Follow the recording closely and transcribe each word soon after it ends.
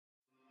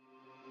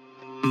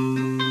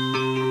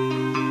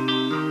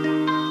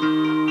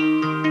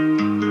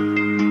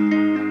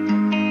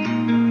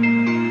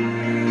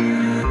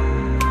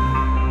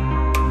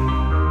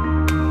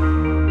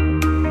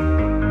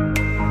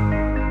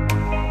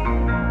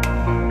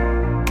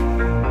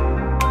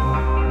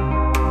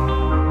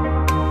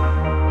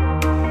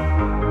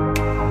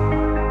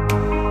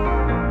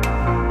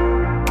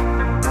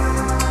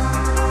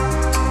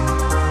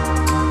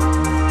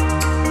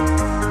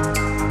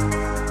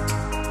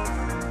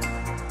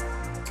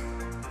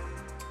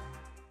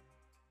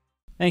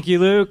Thank you,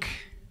 Luke.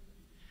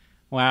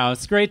 Wow,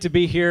 it's great to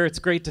be here. It's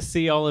great to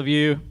see all of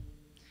you.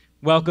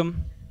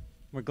 Welcome.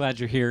 We're glad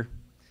you're here.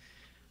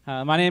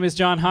 My name is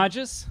John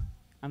Hodges.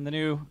 I'm the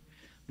new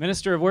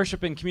Minister of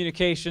Worship and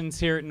Communications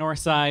here at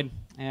Northside,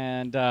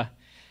 and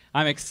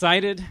I'm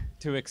excited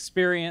to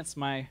experience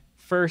my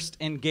first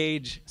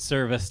Engage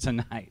service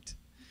tonight.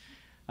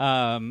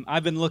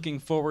 I've been looking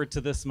forward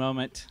to this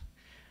moment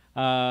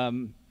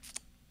since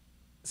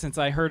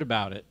I heard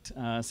about it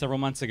several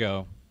months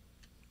ago.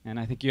 And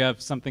I think you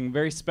have something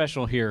very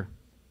special here.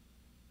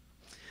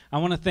 I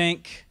want to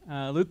thank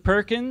Luke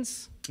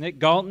Perkins, Nick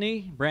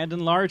Galtney, Brandon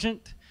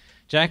Largent,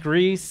 Jack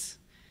Reese,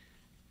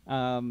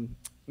 Megan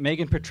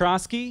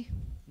Petrosky,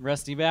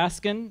 Rusty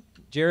Baskin,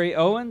 Jerry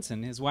Owens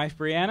and his wife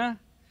Brianna,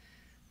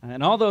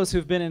 and all those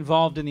who've been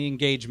involved in the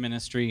Engage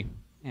ministry.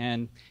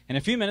 And in a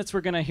few minutes,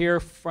 we're going to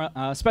hear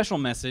a special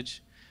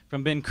message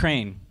from Ben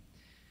Crane.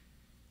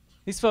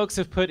 These folks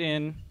have put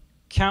in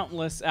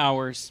countless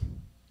hours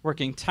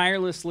working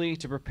tirelessly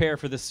to prepare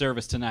for this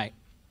service tonight.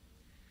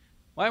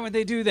 Why would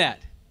they do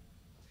that?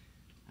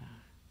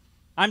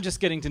 I'm just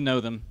getting to know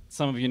them.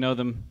 Some of you know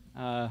them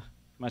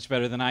much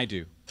better than I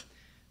do.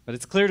 But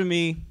it's clear to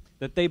me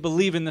that they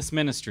believe in this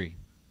ministry.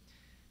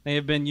 They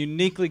have been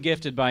uniquely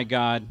gifted by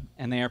God,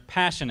 and they are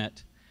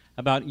passionate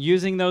about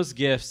using those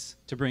gifts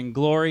to bring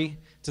glory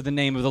to the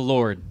name of the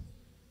Lord.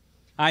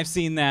 I've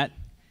seen that,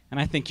 and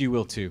I think you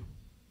will too.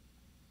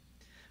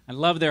 I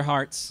love their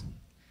hearts.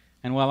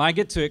 And while I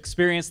get to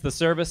experience the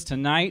service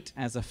tonight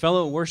as a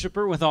fellow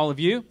worshiper with all of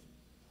you,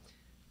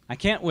 I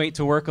can't wait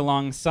to work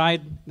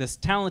alongside this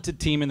talented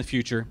team in the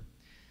future.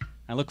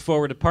 I look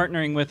forward to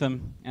partnering with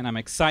them, and I'm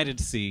excited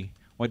to see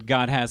what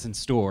God has in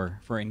store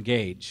for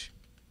Engage.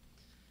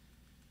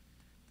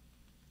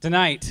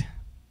 Tonight,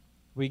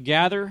 we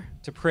gather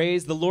to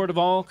praise the Lord of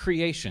all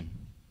creation,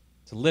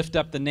 to lift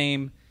up the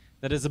name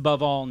that is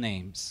above all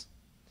names.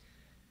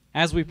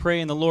 As we pray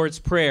in the Lord's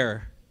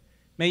Prayer,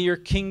 may your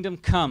kingdom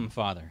come,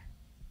 Father.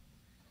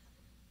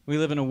 We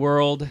live in a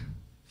world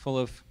full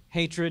of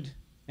hatred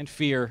and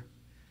fear,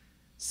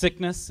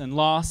 sickness and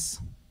loss,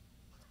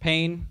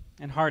 pain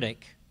and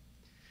heartache.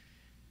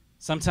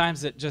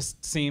 Sometimes it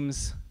just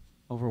seems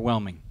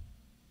overwhelming.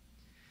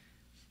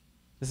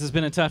 This has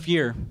been a tough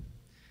year,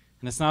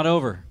 and it's not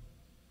over.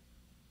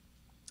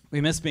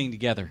 We miss being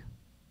together.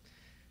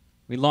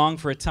 We long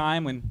for a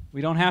time when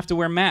we don't have to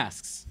wear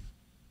masks.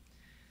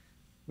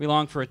 We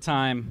long for a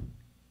time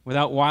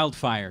without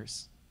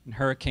wildfires and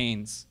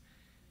hurricanes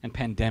and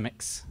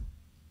pandemics.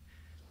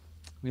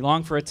 We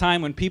long for a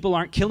time when people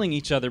aren't killing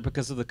each other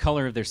because of the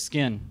color of their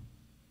skin.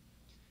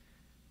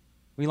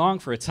 We long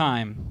for a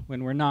time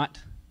when we're not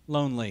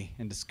lonely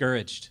and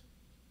discouraged.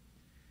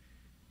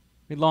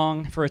 We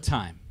long for a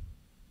time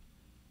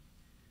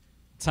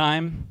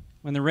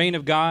when the reign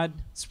of God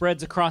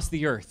spreads across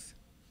the earth,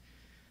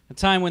 a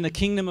time when the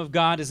kingdom of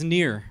God is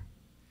near.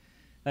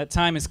 That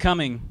time is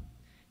coming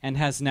and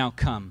has now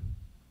come.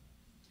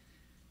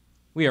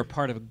 We are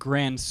part of a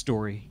grand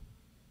story.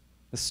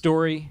 The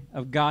story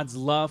of God's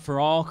love for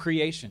all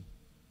creation.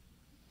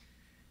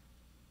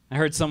 I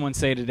heard someone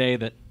say today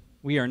that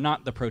we are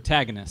not the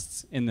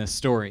protagonists in this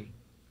story.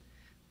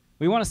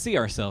 We want to see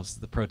ourselves as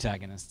the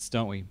protagonists,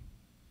 don't we?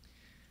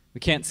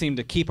 We can't seem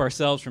to keep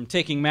ourselves from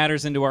taking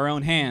matters into our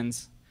own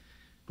hands,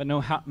 but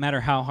no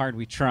matter how hard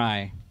we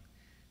try,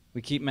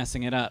 we keep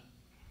messing it up.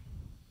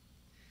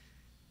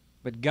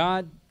 But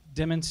God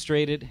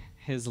demonstrated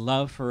his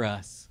love for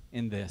us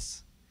in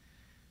this.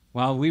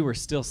 While we were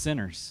still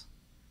sinners,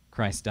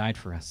 Christ died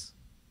for us.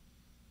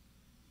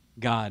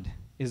 God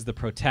is the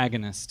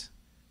protagonist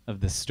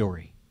of this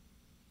story.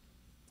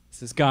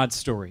 This is God's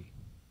story.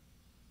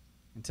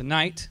 And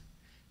tonight,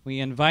 we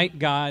invite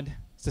God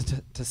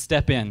to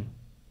step in,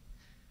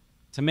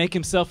 to make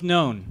himself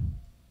known,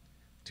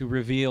 to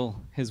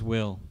reveal his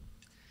will.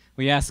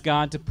 We ask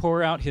God to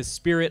pour out his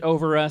Spirit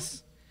over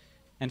us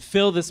and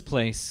fill this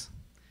place,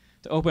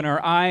 to open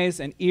our eyes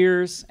and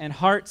ears and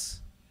hearts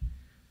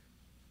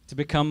to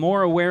become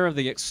more aware of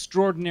the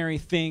extraordinary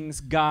things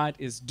God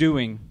is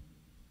doing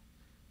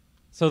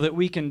so that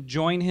we can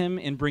join him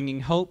in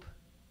bringing hope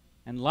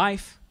and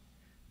life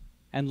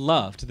and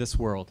love to this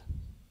world.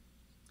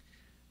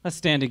 Let's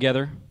stand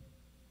together.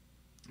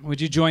 Would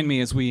you join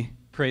me as we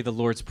pray the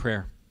Lord's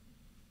Prayer?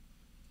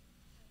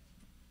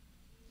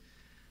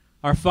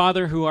 Our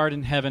Father who art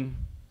in heaven,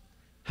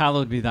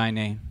 hallowed be thy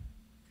name.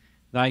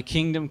 Thy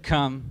kingdom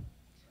come,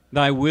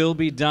 thy will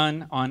be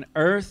done on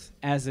earth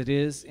as it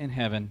is in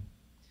heaven.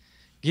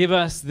 Give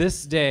us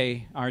this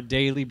day our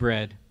daily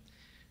bread,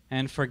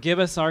 and forgive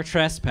us our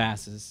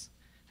trespasses,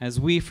 as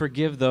we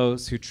forgive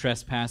those who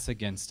trespass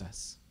against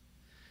us.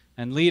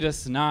 And lead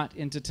us not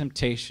into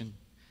temptation,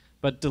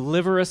 but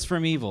deliver us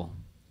from evil.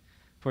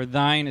 For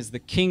thine is the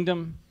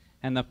kingdom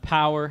and the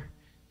power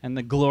and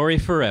the glory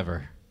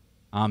forever.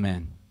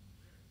 Amen.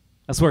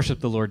 Let's worship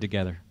the Lord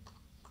together.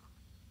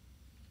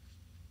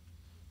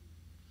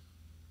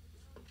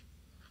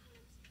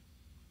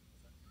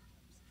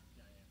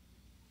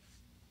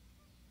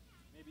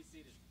 Maybe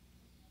seated.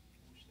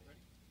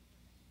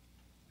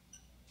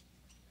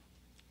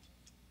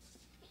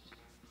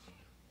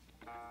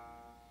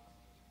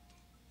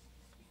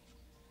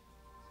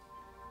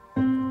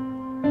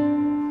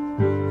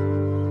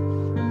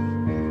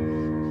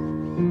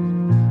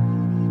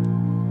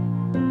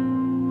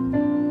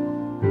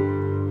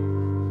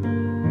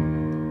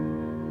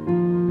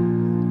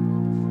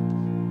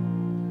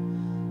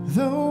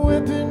 The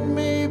weapon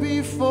may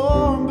be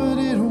formed, but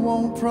it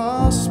won't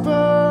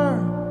prosper.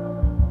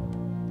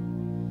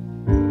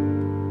 It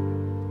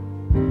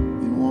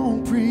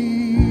won't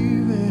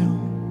prevail.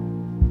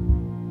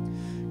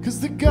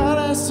 'Cause the God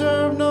I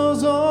serve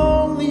knows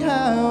only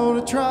how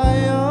to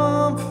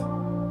triumph.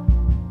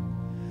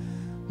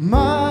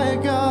 My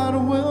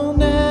God will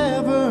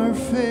never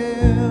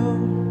fail.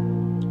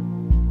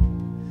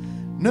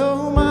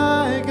 No,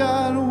 my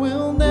God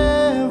will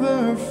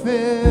never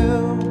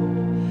fail.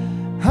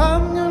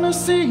 I'm gonna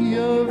see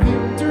a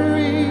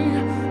victory.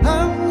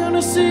 I'm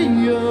gonna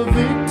see a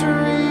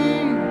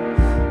victory.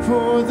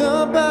 For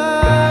the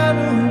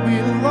battle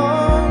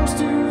belongs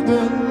to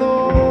the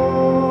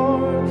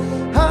Lord.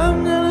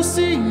 I'm gonna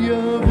see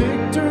a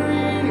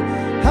victory.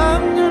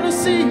 I'm gonna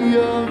see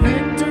a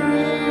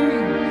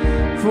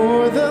victory.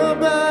 For the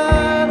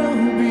battle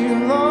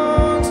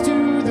belongs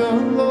to the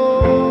Lord.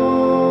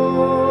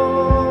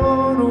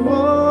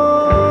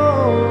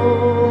 Whoa.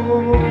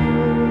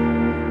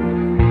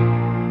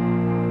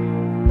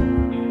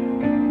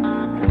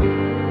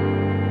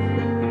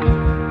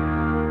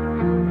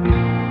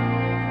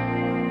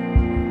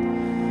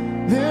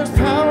 There's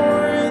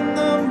power in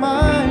the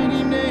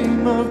mighty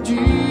name of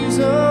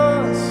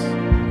Jesus.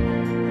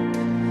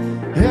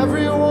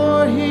 Every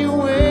war he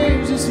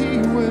wages, he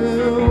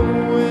will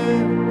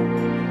win.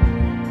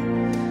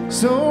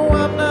 So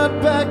I'm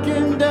not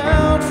backing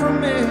down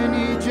from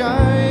any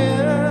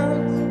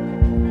giant,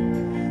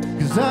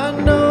 'cause I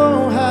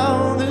know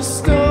how this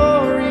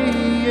story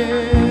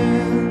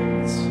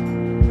ends.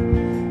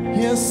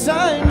 Yes,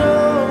 I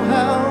know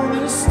how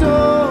this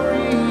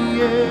story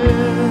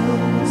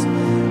ends.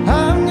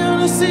 I'm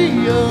gonna see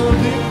a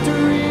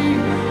victory.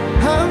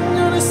 I'm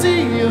gonna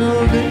see a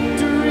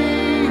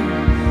victory.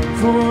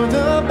 For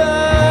the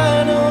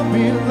battle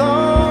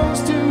belongs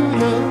to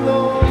the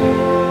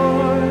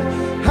Lord.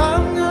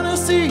 I'm gonna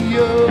see a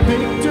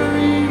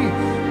victory.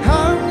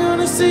 I'm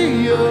gonna see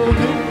a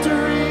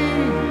victory.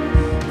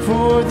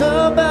 For the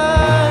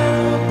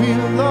battle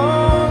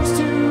belongs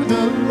to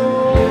the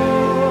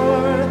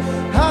Lord.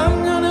 I'm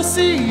gonna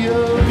see a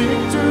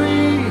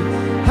victory.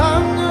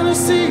 I'm gonna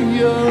see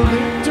a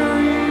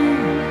victory.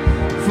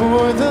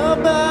 For the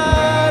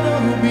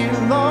battle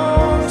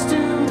belongs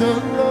to the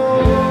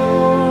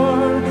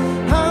Lord.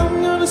 I'm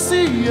gonna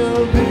see a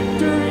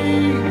victory.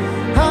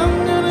 I'm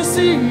gonna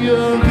see a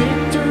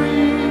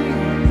victory.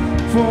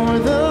 For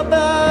the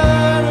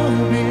battle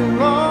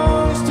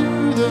belongs to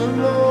the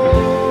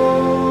Lord.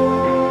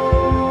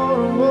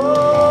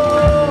 Whoa.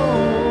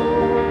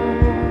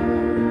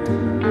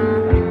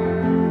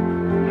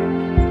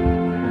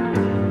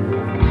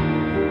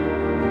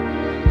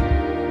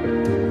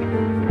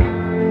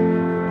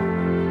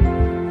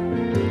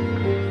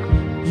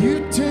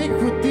 You take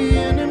what the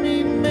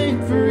enemy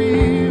meant for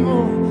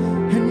evil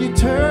and you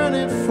turn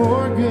it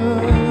for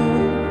good.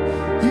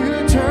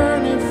 You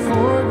turn it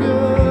for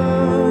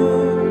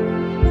good.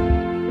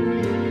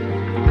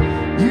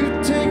 You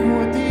take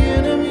what the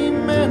enemy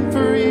meant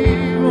for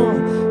evil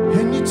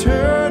and you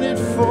turn it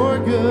for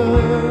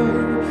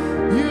good.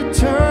 You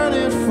turn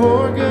it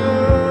for good.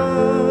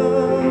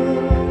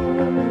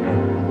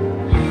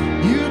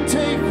 You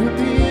take what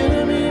the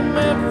enemy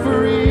meant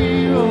for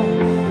evil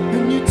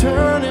and you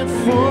turn it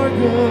for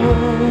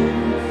good.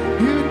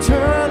 You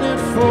turn it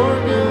for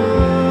good.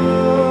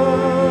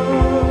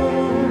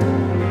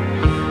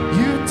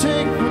 You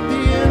take what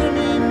the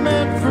enemy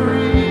meant for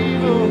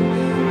evil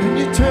and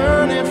you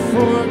turn it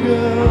for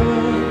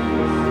good.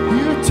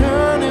 You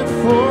turn it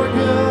for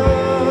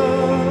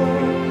good.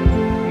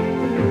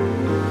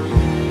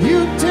 You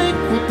take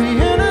what the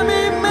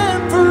enemy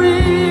meant for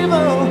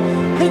evil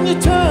and you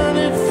turn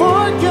it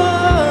for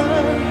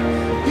good.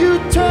 You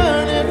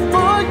turn it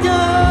for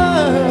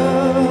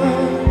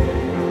good.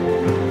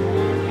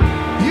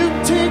 You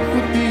take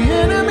what the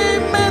enemy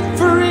meant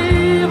for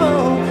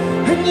evil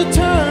and you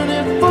turn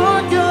it for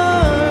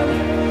good.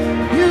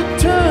 You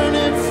turn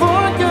it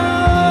for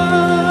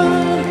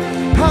good.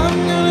 I'm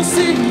gonna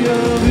see a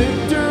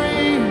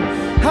victory.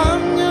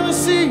 I'm gonna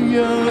see a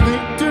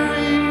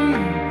victory.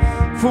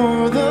 For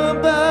the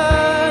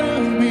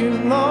battle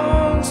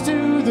belongs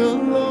to the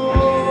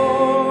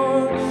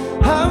Lord.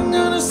 I'm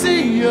gonna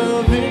see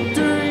a victory.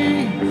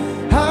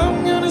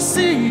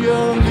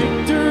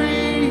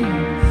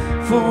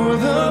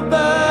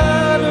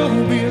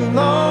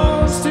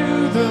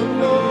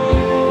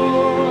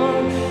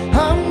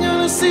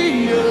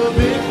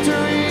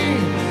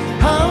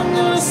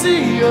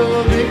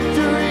 a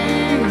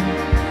victory,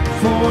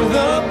 for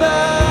the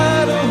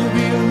battle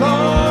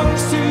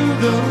belongs to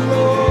the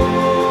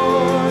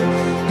Lord.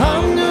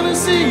 I'm gonna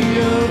see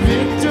a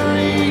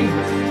victory,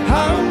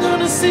 I'm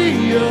gonna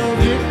see a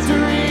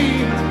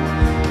victory,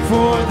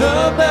 for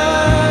the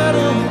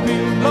battle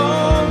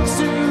belongs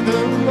to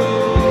the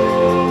Lord.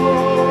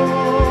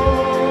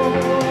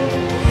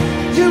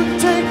 You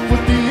take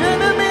what the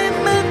enemy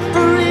meant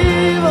for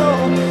evil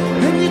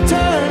and you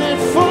turn it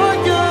for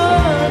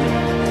good.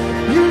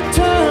 You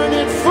turn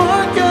it for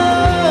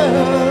good.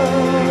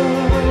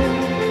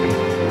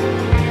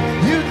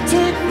 You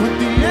take what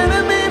the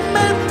enemy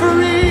meant for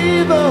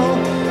evil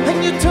and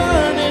you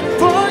turn it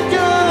for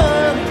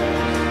good.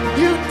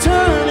 You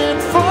turn it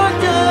for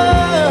good.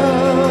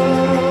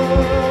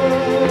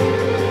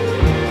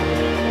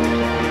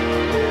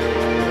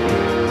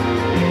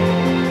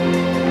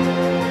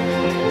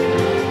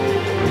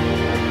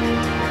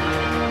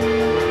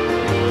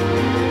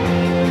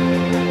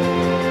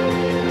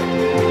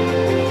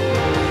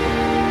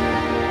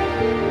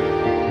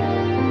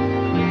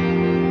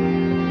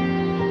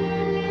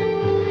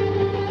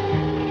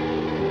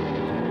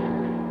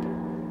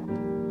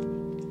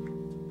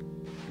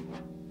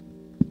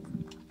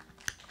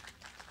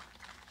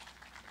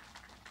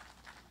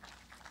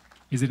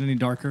 Is it any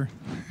darker?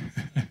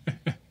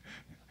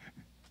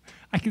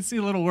 I can see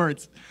little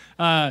words.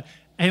 Hey,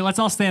 let's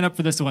all stand up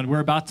for this one. We're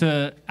about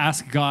to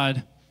ask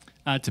God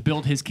to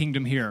build his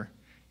kingdom here.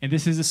 And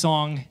this is a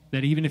song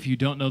that even if you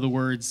don't know the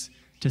words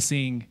to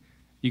sing,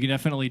 you can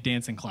definitely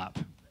dance and clap.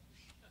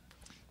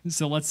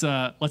 So let's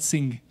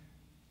sing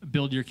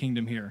Build Your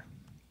Kingdom Here.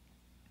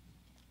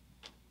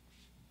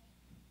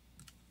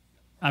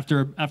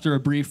 After a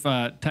brief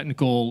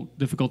technical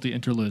difficulty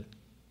interlude.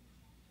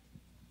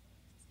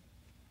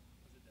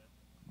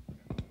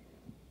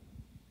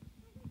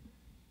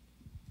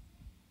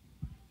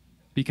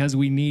 Because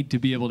we need to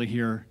be able to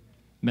hear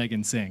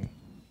Megan sing.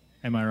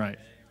 Am I right?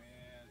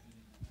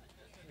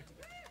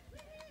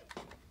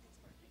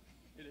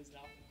 It is now.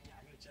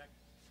 I'm going to check.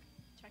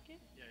 Check it?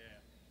 Yeah.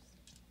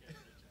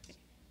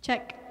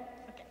 Check.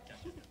 Okay.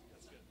 That's good.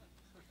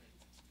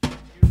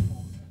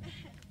 Beautiful.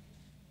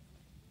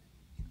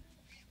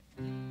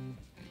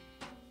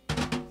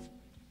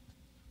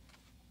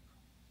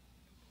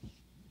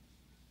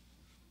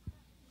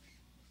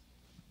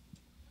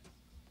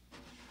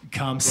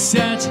 Come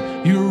set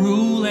your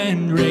rule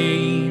and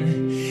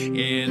reign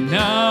in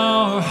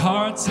our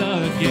hearts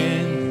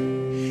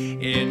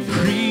again.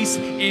 Increase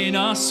in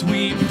us,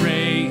 we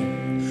pray.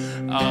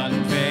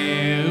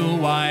 Unveil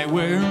why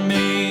we're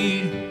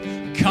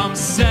made. Come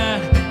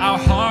set our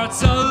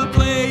hearts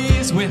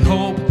ablaze with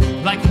hope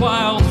like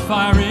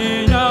wildfire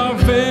in our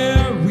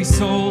very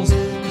souls.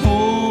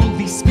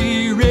 Holy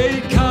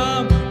Spirit,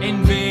 come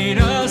invade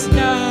us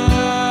now.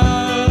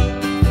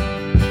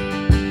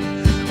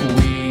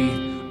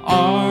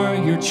 Are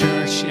your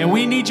church, and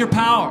we need your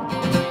power.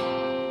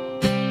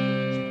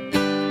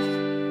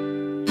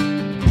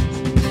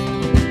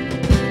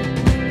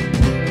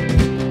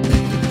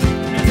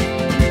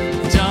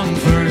 Down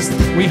first,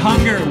 we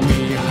hunger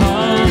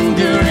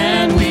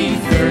and we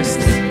thirst.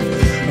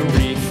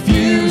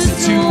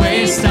 Refuse to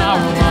waste our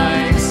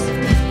lives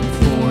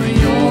for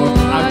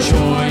our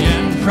joy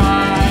and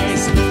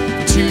prize.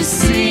 To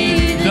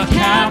see the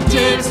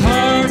captives'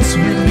 hearts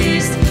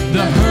released,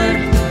 the hurt,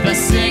 the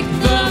sick,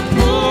 the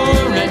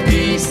poor at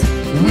peace.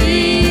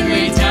 We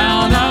lay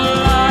down our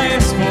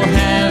lives for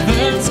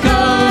heaven's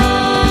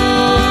cause.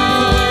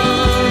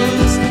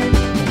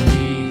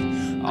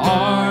 We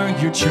are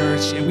your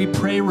church, and we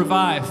pray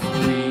revive.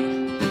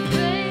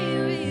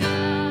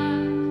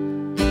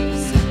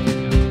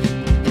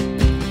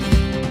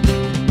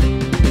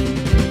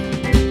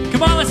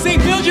 Come on, let's sing,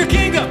 build your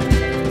kingdom.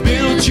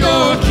 Build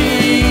your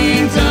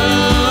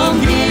kingdom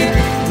here.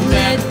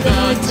 Let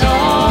the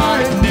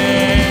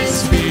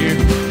darkness fear.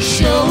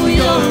 Show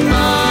your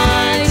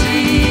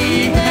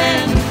mighty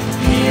hand.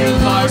 Heal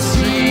our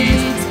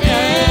streets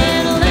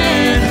and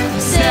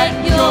land. Set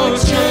your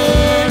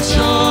church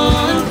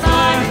on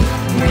fire.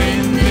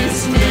 Win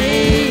this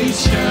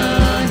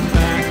nation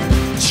back.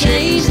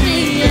 Change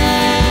the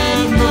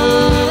atmosphere.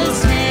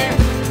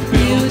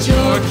 Build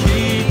your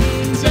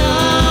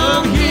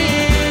kingdom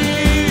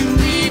here.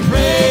 We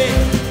pray.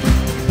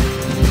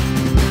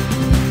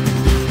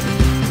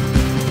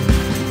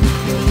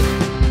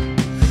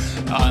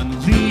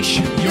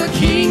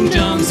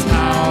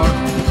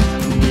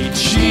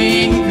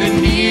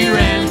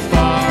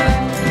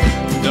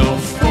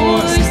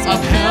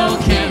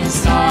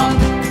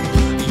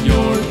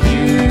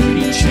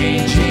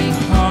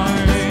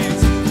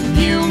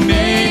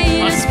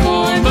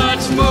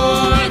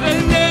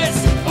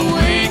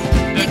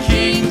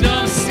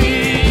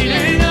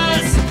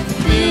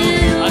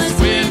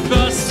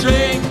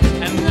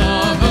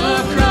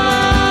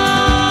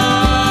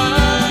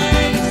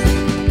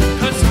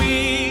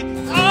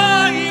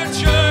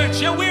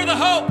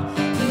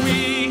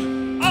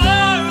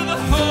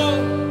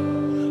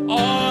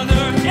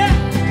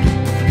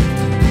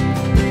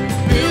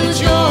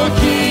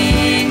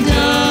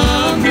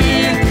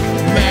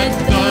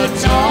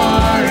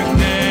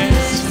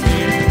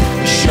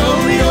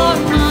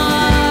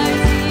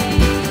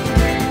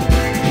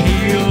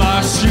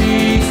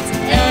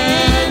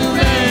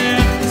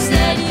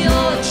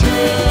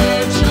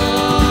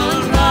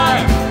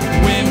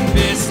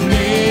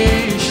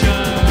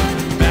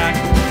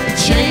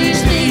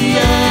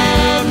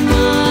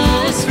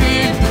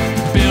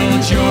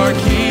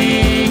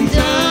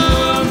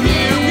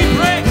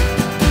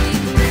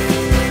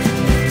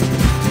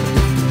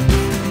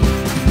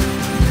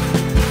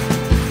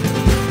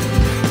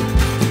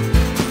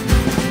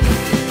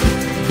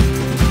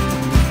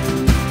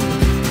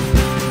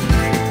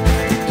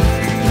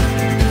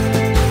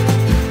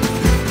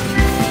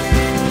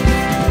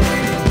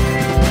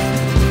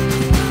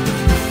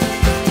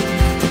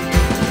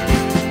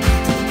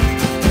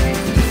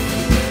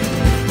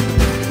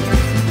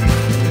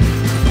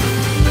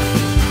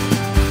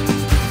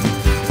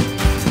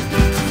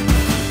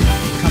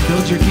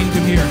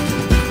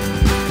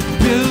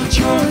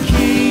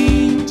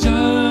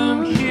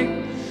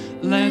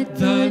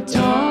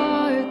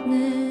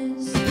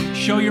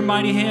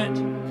 mighty hand.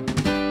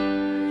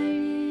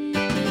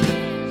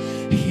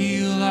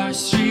 Heal our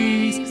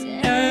streets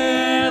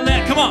and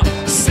let, come on,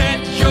 set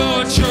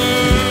your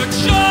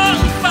church on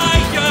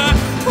fire.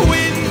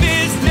 Win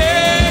this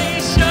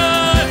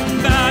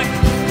nation back.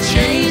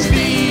 Change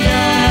the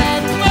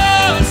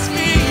atmosphere.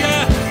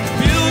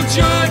 Build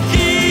your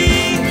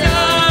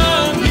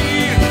kingdom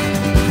here.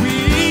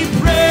 We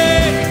pray.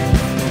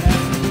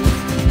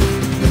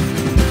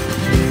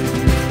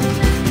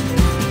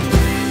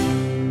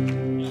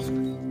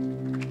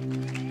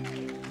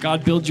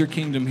 God, build your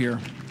kingdom here.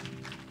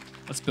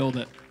 Let's build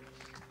it.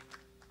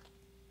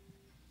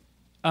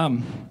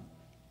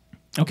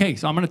 Okay,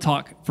 so I'm going to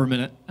talk for a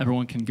minute.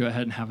 Everyone can go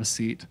ahead and have a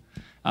seat.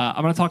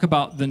 I'm going to talk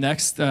about the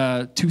next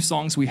 2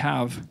 songs we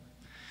have.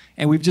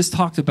 And we've just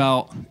talked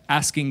about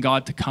asking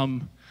God to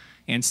come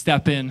and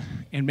step in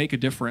and make a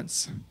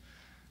difference.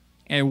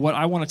 And what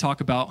I want to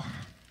talk about,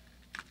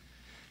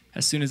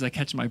 as soon as I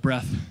catch my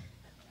breath,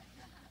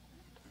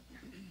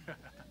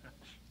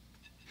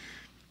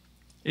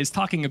 is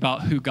talking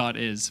about who God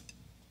is.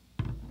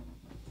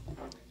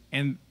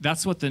 And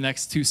that's what the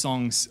next 2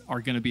 songs are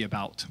going to be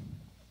about.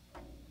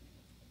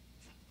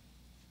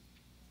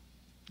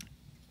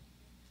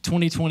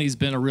 2020 has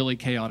been a really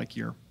chaotic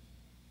year.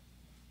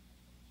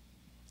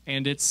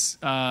 And it's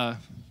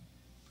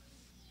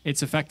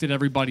affected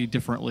everybody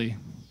differently.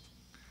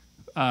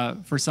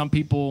 For some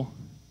people,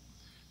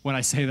 when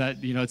I say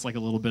that, you know, it's like a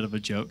little bit of a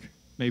joke.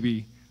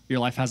 Maybe your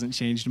life hasn't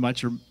changed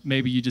much, or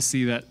maybe you just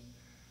see that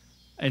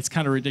it's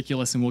kind of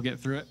ridiculous and we'll get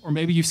through it. Or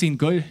maybe you've seen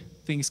good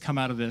things come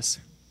out of this.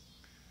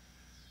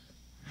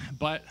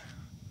 But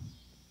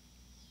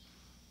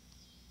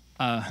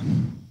I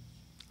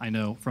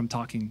know from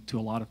talking to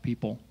a lot of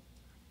people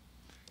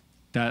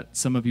that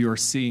some of you are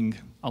seeing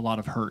a lot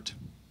of hurt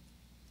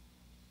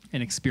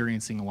and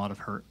experiencing a lot of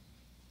hurt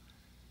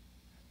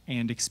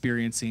and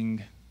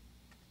experiencing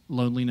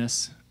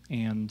loneliness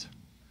and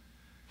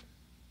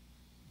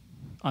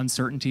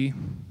uncertainty,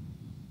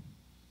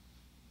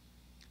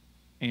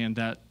 and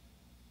that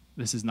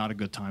this is not a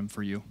good time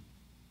for you.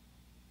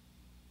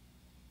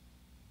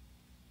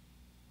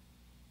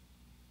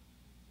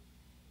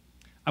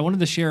 I wanted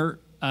to share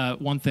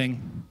one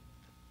thing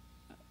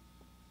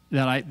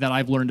that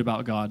I've learned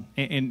about God,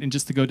 and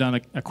just to go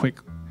down a quick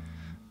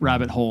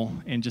rabbit hole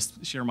and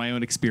just share my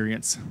own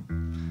experience.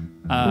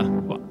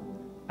 Well,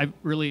 I've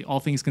really, all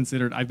things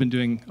considered, I've been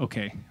doing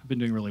okay. I've been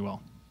doing really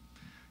well.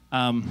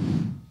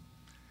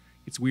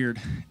 It's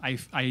weird.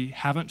 I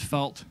haven't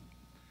felt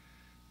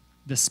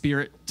the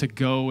spirit to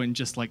go and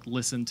just like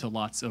listen to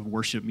lots of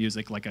worship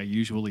music like I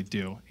usually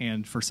do.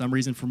 And for some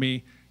reason for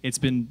me, it's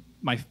been,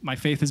 my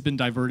faith has been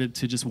diverted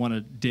to just want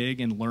to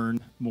dig and learn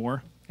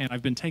more. And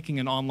I've been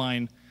taking an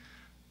online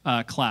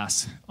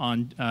class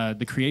on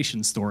the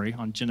creation story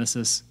on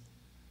Genesis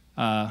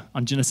 1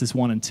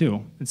 and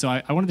 2. And so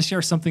I wanted to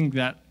share something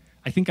that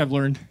I think I've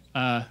learned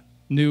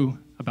new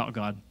about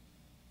God.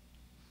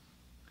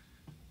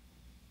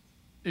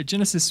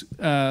 Genesis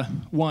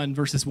 1,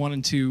 verses 1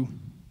 and 2,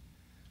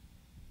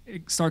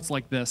 it starts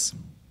like this.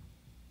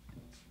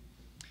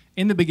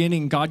 In the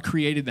beginning, God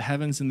created the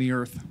heavens and the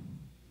earth.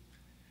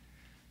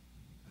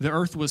 The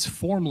earth was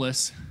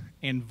formless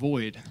and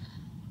void,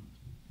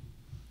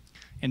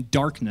 and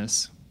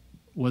darkness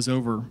was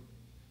over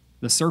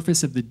the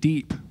surface of the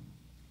deep,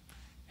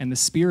 and the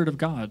Spirit of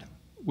God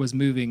was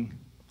moving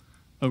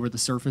over the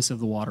surface of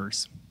the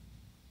waters.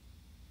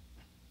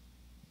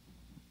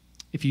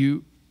 If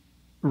you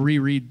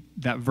reread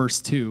that verse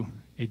 2,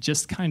 it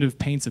just kind of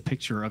paints a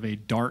picture of a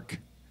dark,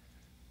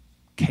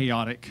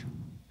 chaotic,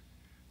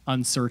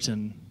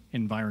 uncertain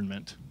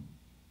environment.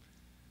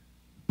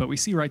 But we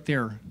see right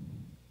there,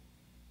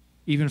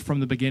 even from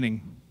the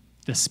beginning,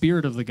 the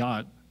Spirit of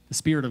God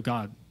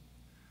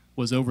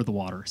was over the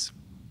waters.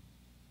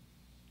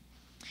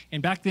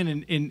 And back then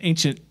in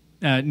ancient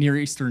Near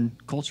Eastern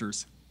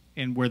cultures,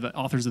 and where the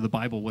authors of the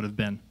Bible would have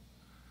been,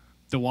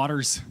 the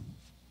waters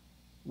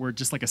were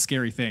just like a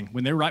scary thing.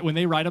 When they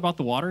write about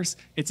the waters,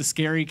 it's a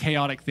scary,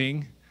 chaotic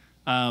thing.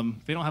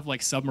 They don't have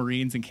like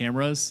submarines and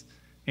cameras,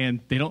 and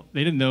they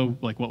didn't know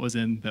like what was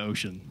in the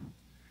ocean.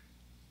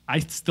 I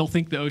still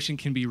think the ocean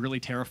can be really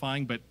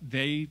terrifying, but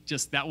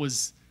that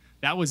was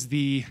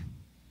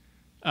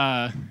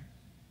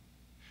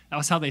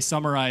how they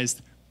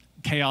summarized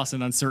chaos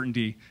and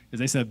uncertainty, is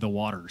they said the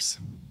waters.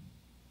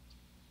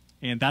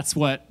 And that's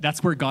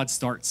where God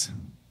starts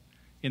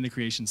in the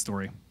creation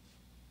story.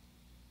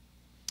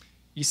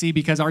 You see,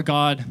 because our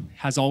God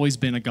has always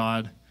been a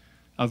God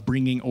of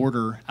bringing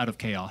order out of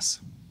chaos.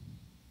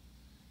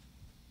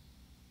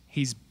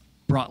 He's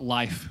brought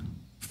life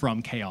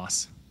from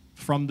chaos,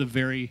 from the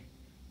very,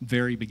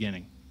 very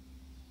beginning.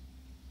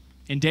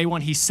 In day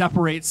one, he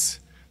separates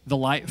the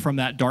light from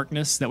that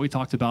darkness that we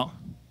talked about.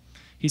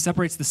 He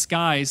separates the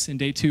skies in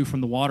day 2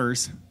 from the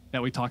waters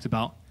that we talked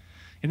about.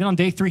 And then on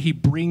day 3, he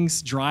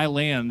brings dry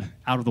land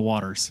out of the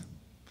waters.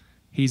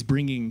 He's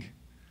bringing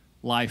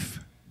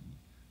life.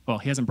 Well,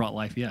 he hasn't brought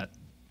life yet.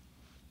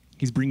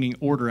 He's bringing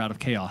order out of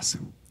chaos.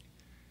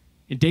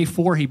 In day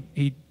 4,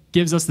 he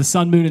gives us the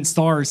sun, moon, and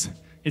stars,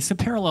 It's a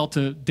parallel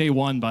to day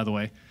one, by the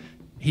way.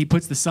 He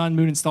puts the sun,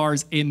 moon, and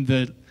stars in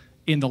the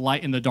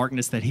light and the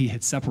darkness that he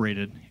had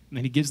separated, and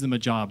then he gives them a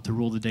job to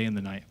rule the day and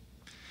the night.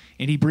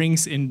 And he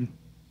brings in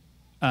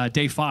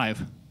day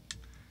 5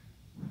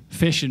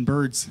 fish and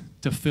birds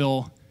to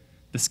fill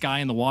the sky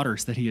and the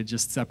waters that he had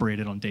just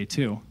separated on day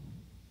 2.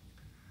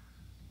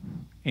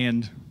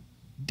 And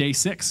day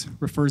 6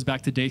 refers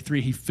back to day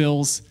 3. He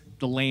fills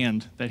the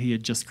land that he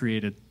had just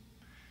created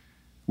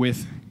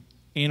with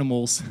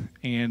animals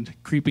and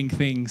creeping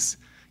things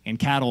and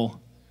cattle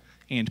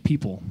and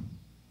people.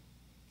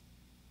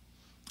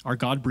 Our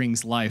God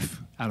brings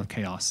life out of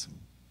chaos.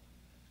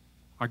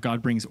 Our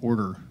God brings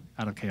order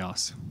out of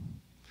chaos.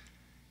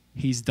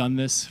 He's done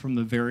this from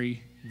the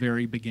very,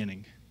 very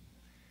beginning.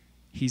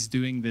 He's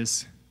doing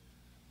this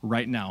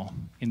right now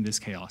in this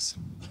chaos.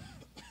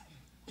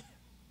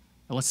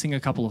 Now let's sing a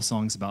couple of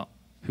songs about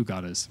who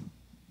God is.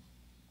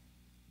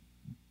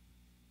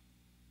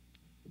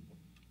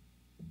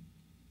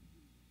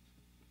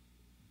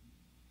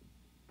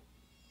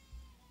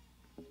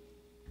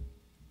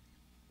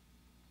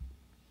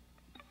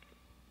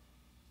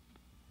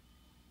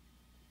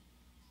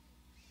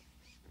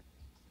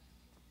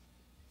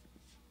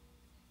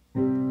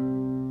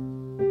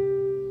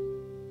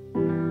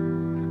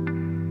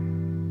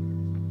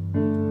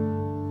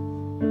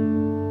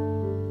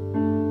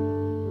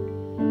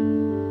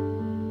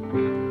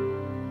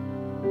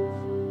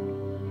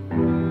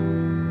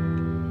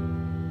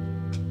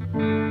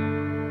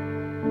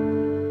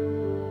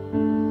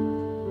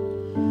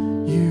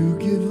 You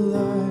give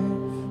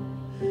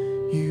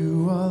life,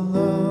 you are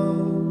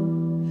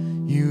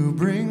love, you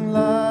bring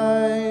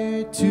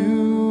light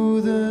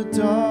to the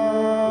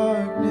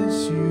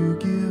darkness, you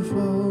give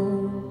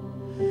hope,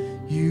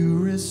 you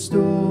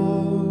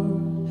restore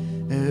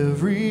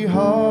every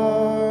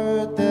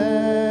heart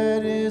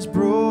that is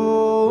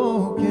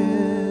broken.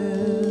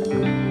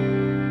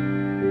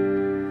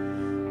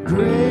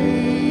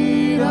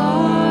 Great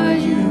are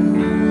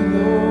you,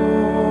 Lord.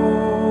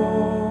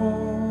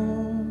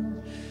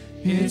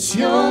 It's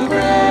your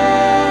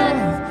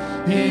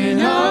breath in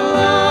our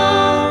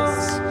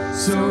lungs,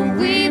 so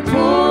we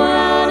pour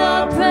out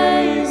our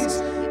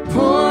praise,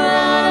 pour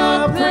out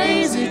our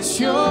praise. It's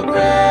your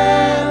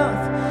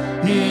breath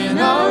in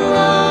our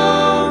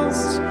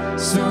lungs,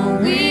 so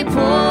we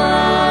pour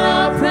out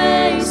our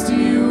praise to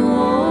you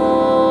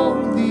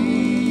only.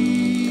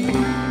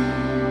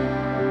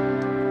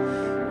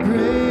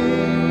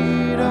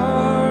 Great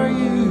are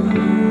you,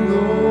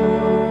 Lord.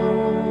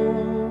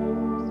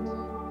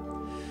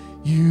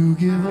 You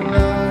give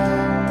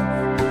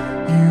life,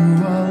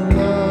 you are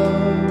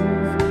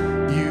love,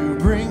 you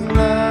bring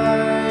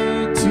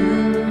light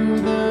to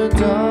the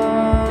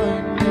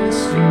darkness,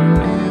 you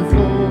give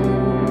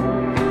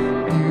hope,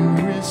 you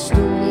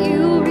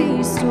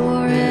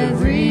restore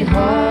every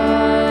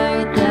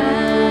heart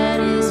that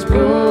is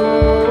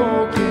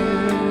broken.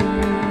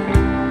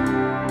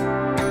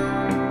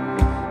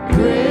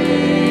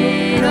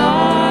 Great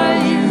are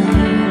you,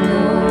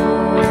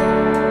 Lord.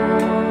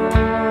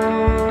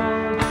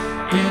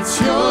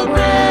 It's your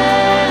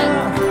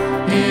breath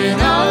in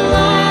our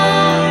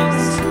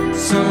lungs,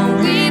 so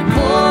we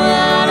pour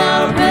out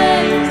our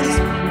praise,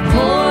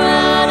 pour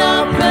out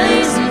our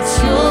praise. It's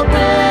your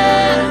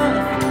breath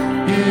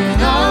in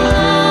our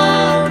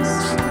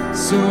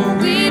lungs, so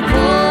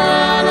we pour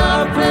out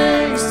our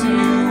praise to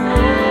you only.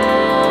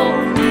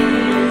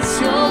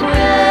 It's your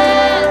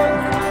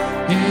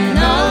breath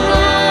in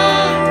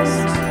our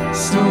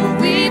lungs, so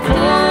we pour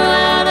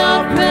out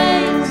our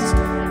praise,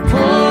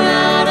 pour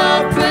out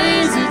our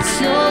praise.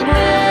 It's your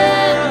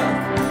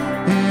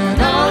breath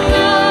in our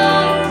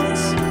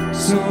lungs,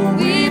 so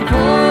we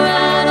pour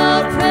out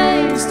our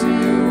praise to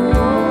you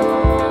only.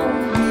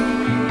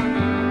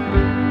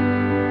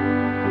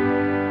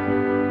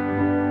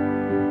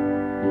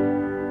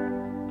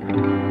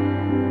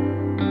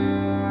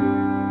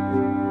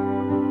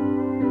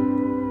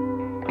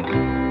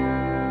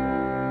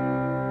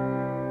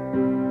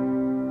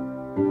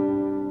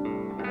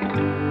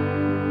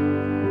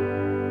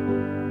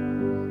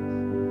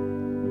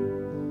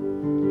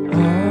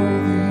 All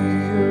the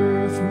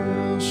earth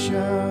will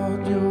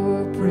shout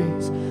your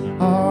praise.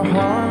 Our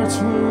hearts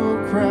will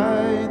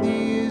cry,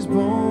 these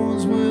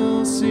bones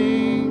will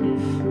sing.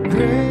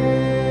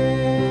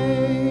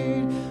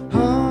 Great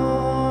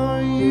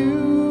are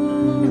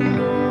you,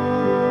 Lord.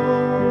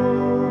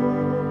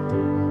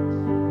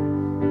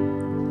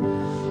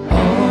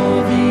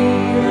 All the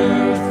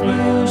earth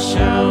will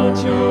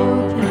shout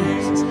your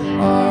praise.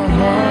 Our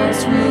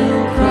hearts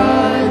will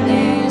cry,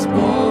 these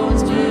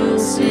bones will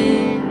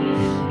sing.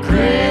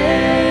 Great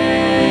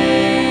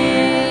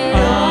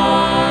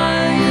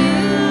are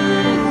you,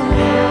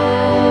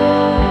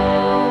 Lord.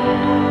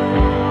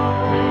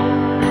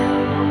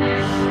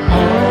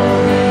 All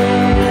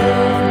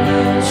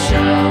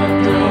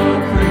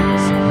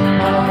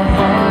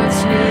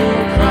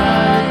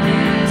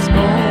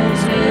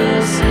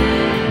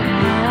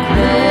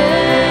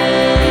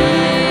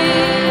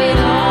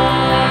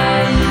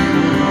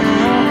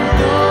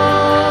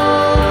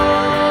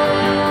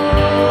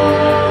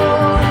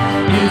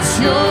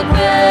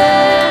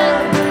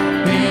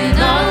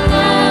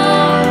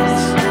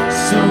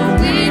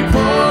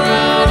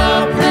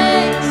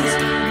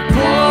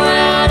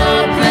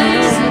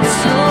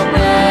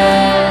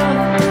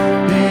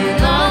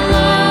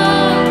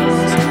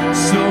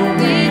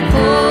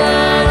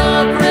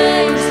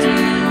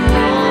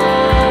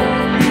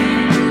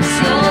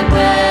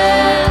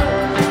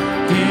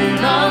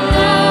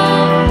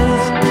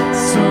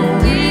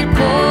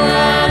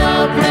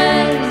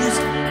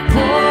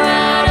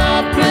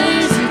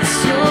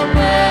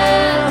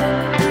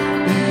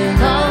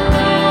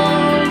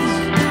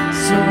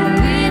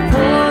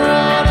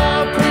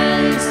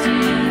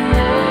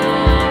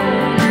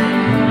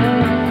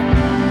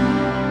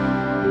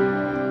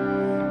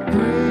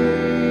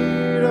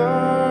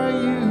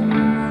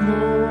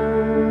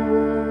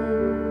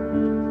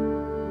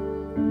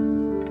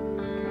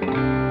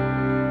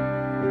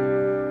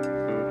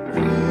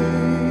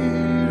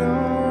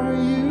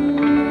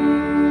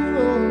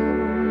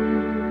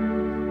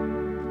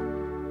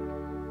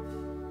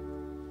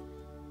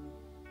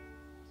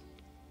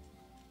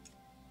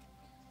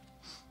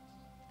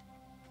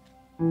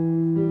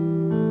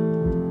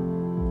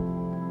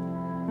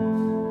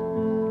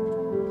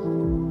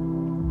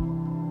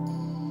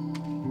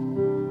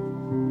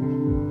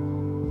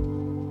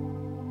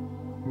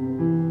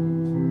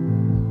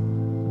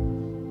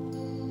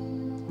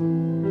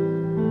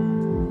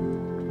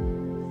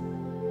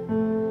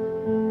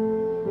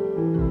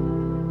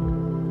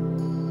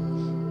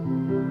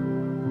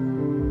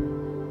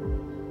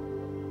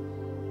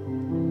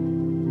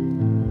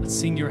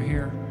sing You're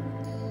here.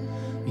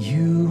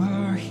 You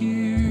are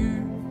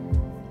here,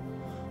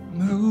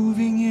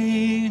 moving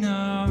in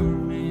our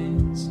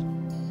midst.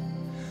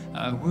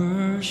 I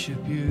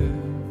worship you.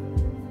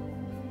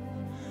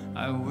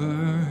 I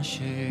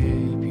worship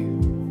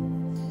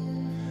you.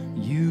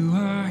 You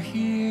are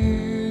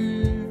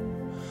here,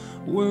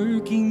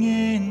 working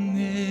in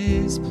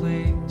this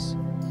place.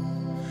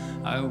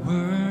 I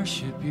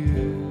worship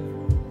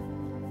you.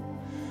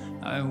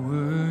 I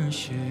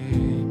worship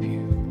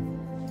you.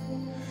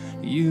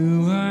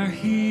 You are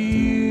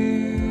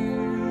here,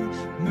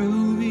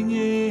 moving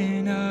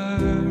in our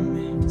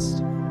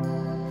midst.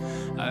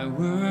 I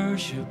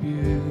worship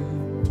you.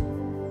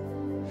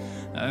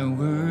 I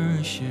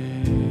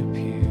worship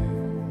you.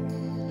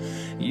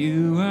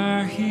 You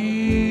are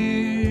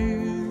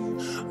here,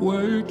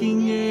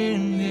 working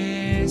in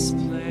this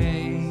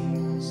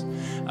place.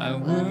 I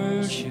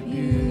worship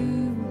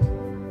you.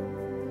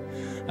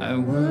 I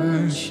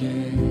worship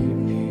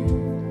you.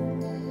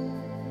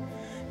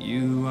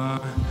 You are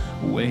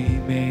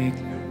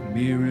waymaker,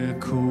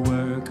 miracle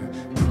worker,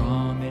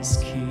 promise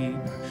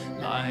keeper,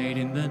 light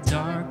in the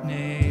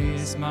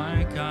darkness.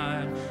 My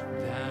God,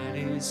 that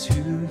is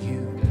who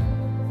you are.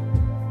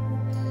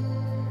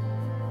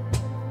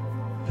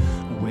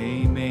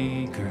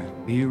 Waymaker,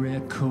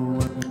 miracle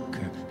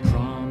worker,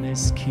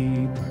 promise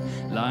keeper,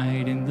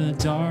 light in the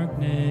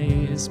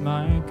darkness.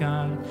 My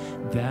God,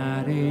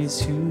 that is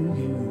who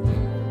you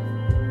are.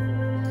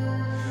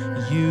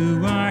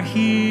 You are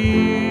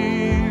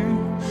here,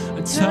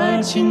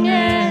 touching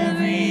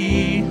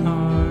every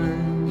heart.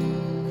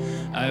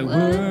 I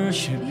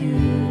worship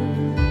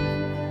you.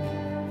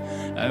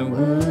 I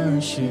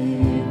worship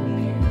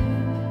you.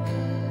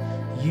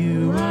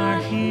 You are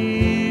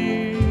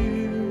here,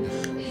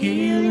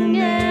 healing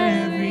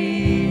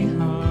every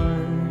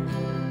heart.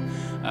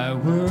 I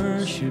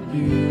worship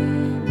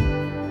you.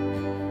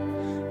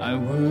 I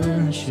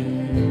worship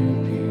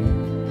you.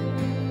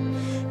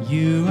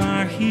 You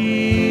are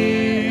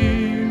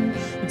here,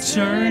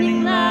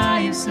 turning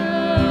lives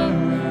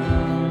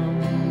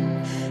around.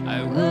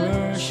 I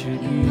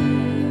worship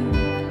you.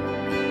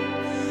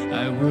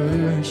 I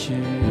worship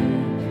you.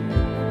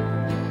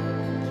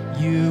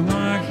 You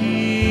are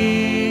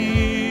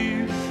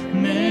here,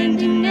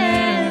 mending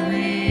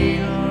every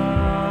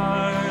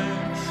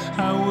heart.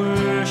 I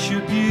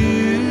worship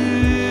you.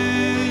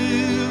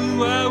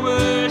 I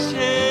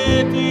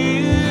worship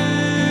you.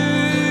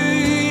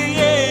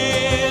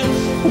 Yeah.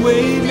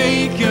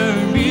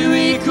 Waymaker,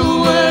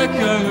 miracle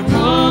worker,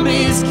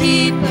 promise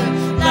keeper,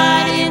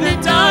 light in the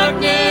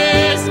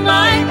darkness.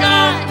 My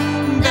God,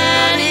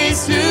 that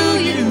is who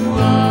you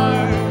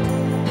are.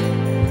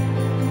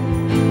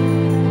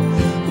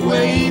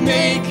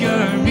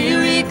 Waymaker,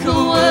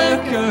 miracle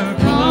worker,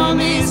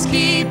 promise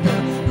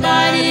keeper,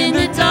 light in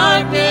the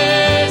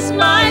darkness.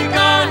 My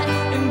God,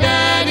 and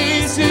that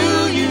is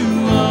who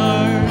you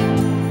are.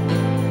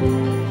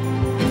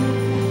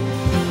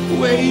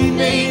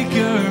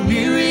 Waymaker,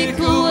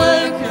 miracle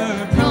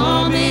worker,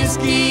 promise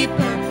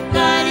keeper,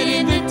 light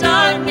in the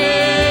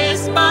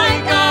darkness.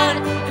 My God,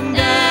 and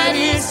that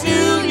is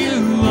who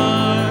you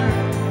are.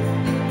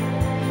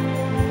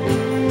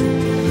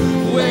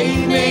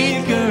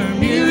 Waymaker,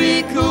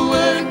 miracle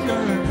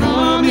worker,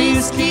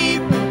 promise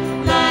keeper,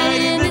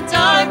 light in the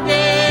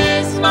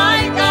darkness.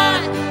 My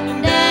God,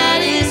 and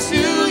that is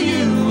who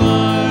you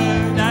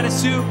are. That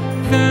is who you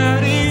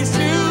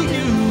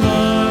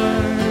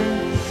are.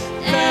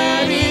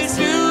 That is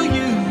who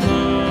you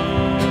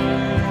are.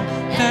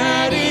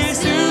 That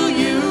is who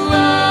you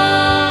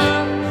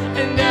are.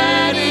 And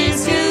that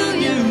is who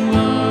you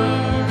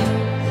are.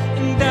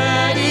 And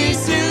that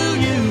is who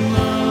you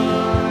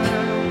are.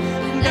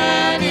 And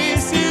that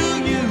is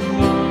who you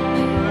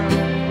are.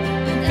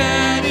 And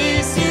that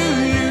is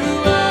who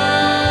you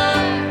are.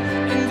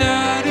 And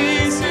that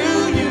is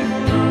who you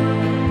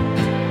are.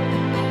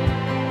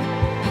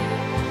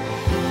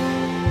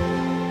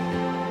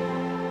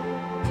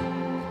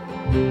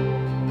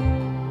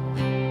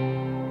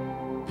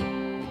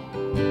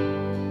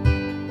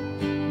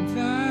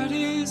 That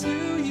is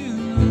who you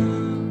are.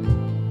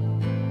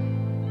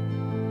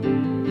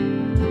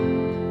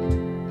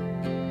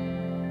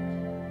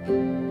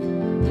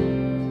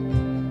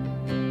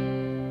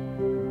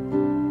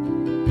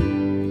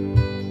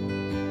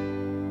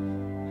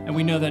 And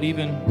we know that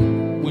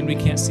even when we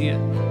can't see it,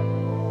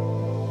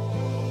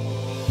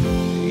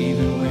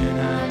 even when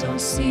I don't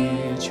see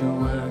it, you're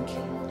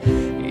working.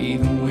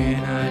 Even when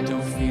I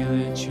don't feel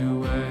it, you're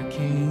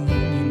working.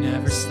 You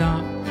never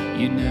stop,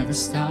 you never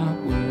stop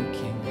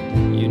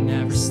working. You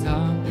never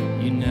stop,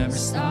 you never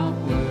stop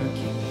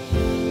working.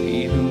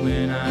 Even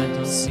when I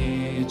don't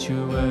see it,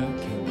 you're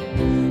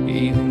working.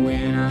 Even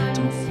when I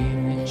don't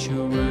feel it,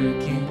 you're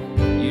working.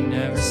 You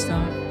never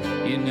stop,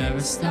 you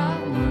never stop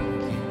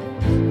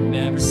working.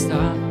 Never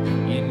stop,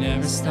 you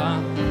never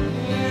stop.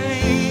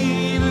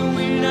 Even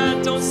when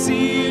I don't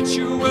see it,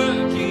 you're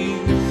working.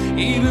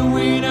 Even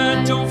when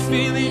I don't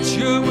feel it,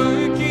 you're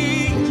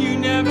working. You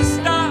never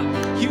stop,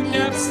 you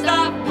never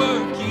stop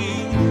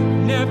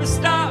working. Never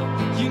stop,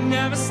 you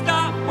never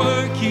stop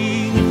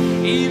working.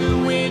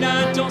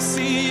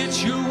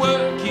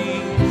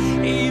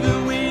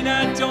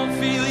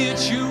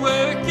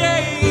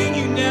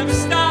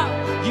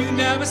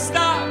 never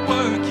stop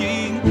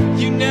working,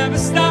 you never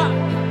stop,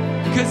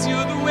 'cause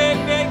you're the way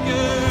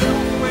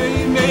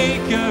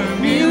maker,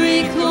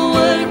 miracle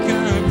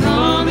worker,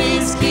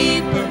 promise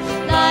keeper,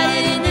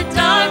 light in the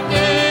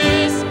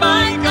darkness,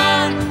 my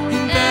God,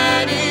 and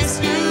that is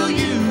who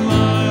you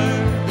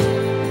are.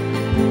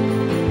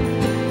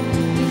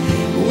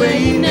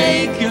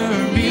 Waymaker,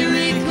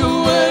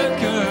 miracle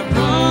worker,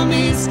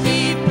 promise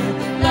keeper,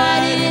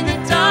 light in the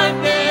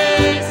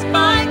darkness,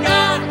 my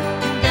God,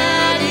 and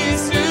that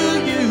is who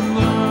you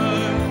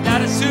are.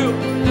 That is who.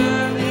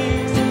 That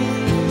is who.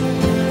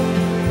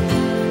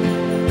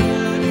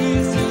 That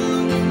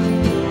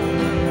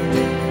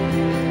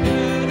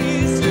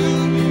is who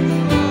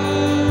you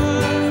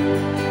are.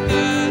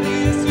 That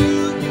is who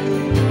you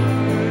are.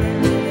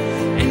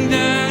 And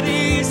that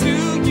is who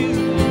you are.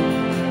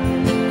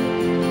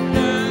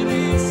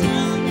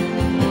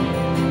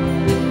 That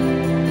is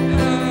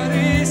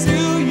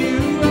who you are.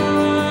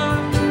 That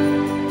is who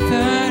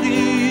you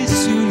are.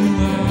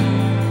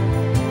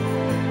 That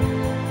is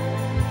who you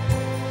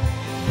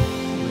are.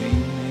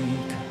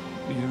 Waymaker,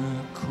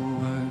 miracle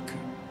worker,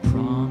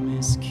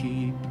 promise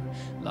keeper,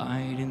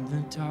 light in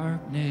the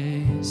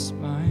darkness,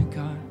 my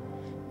God,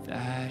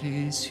 that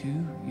is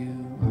who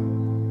you are.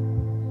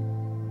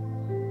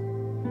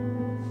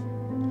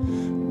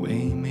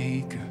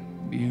 Waymaker,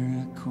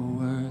 miracle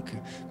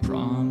worker,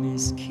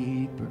 promise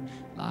keeper,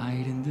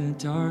 light in the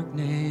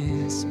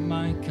darkness,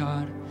 my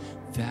God,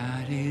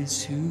 that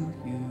is who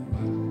you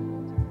are.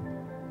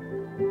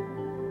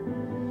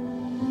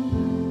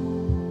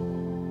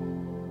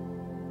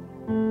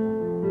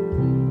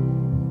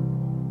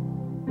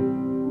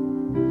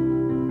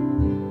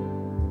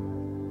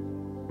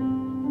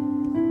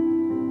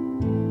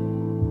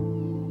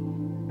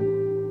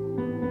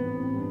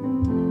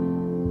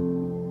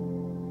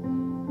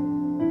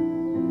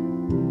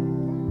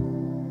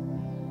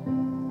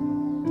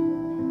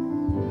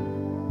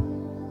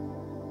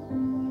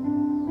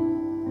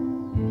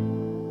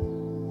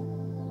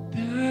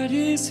 That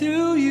is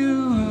who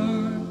you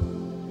are.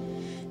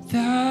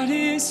 That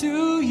is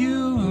who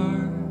you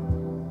are.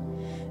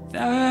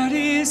 That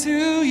is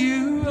who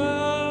you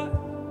are.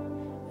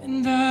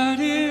 And that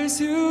is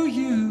who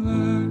you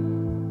are.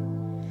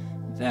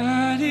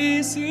 That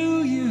is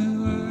who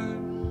you are.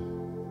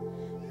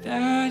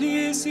 That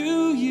is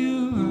who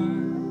you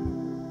are.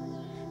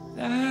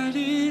 That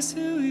is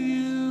who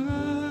you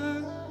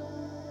are.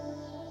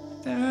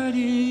 That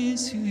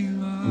is who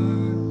you are.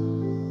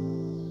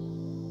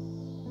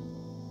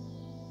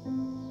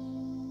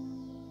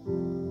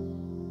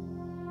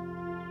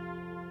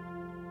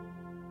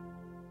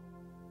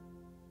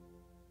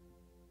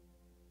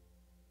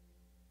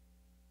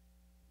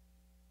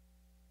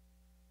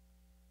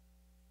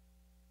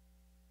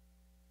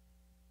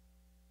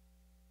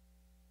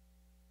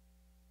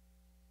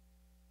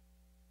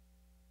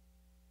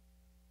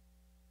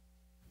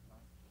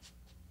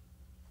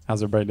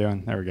 How's everybody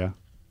doing? There we go.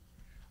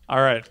 All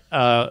right.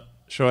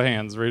 Show of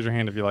hands. Raise your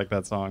hand if you like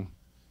that song.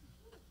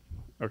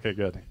 Okay,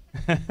 good.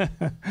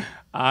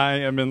 I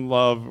am in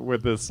love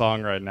with this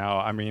song right now.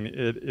 I mean,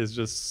 it is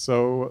just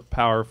so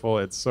powerful.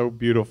 It's so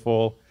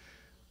beautiful.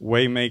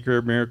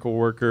 Waymaker, miracle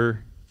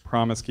worker,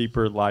 promise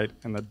keeper, light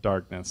in the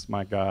darkness.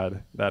 My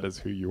God, that is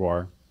who you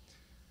are.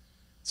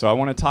 So I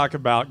want to talk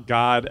about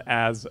God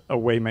as a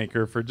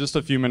waymaker for just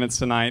a few minutes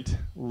tonight.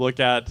 Look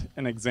at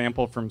an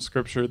example from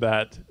Scripture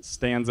that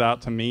stands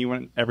out to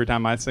me every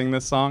time I sing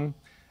this song,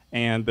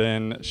 and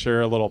then share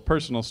a little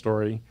personal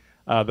story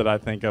that I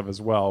think of as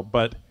well.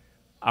 But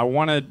I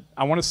want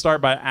to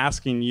start by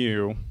asking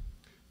you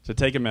to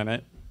take a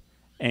minute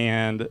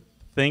and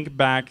think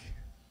back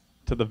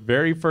to the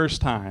very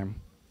first time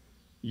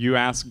you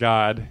asked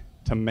God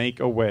to make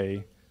a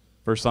way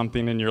for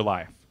something in your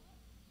life.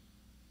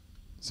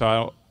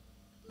 So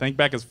think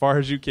back as far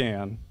as you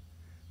can.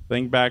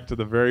 Think back to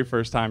the very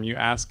first time you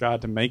asked God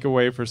to make a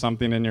way for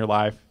something in your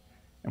life,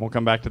 and we'll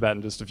come back to that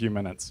in just a few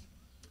minutes.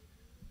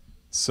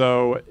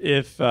 So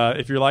if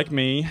you're like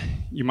me,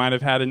 you might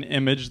have had an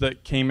image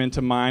that came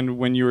into mind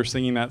when you were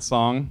singing that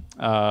song.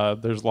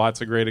 There's lots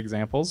of great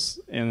examples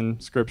in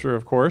Scripture,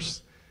 of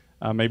course.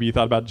 Maybe you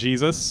thought about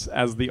Jesus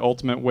as the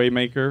ultimate way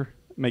maker,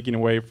 making a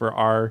way for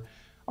our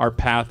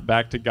path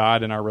back to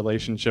God and our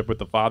relationship with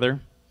the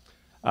Father.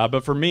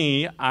 But for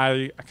me,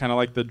 I kind of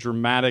like the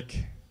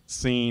dramatic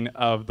scene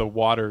of the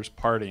waters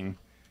parting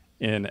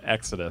in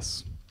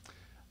Exodus.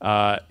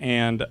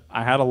 And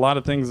I had a lot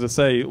of things to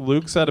say.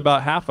 Luke said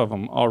about half of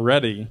them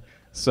already.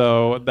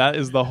 So that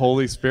is the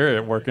Holy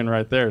Spirit working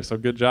right there. So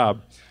good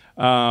job.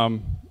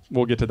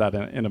 We'll get to that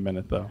in a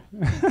minute, though.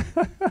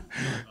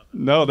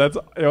 No,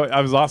 I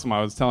was awesome.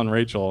 I was telling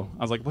Rachel,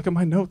 I was like, look at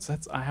my notes.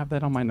 I have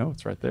that on my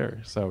notes right there.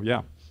 So,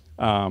 yeah.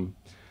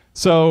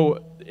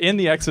 So in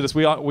the Exodus,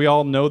 we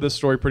all know this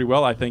story pretty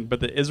well, I think, but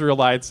the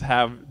Israelites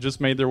have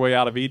just made their way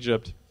out of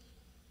Egypt,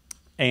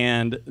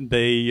 and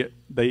they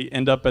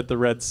end up at the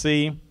Red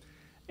Sea,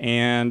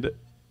 and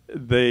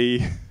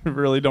they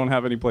really don't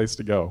have any place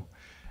to go.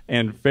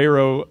 And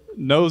Pharaoh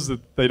knows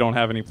that they don't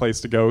have any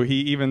place to go. He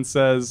even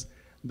says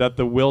that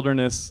the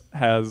wilderness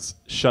has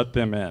shut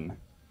them in.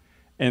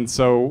 And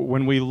so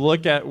when we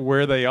look at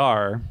where they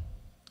are,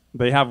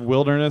 they have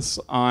wilderness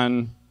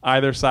on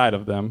either side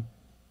of them.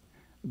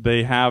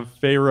 They have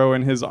Pharaoh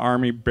and his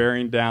army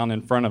bearing down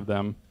in front of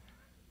them.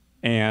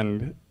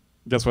 And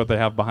guess what they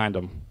have behind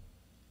them?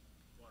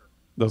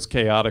 Those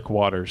chaotic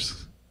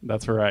waters.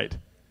 That's right.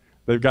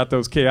 They've got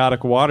those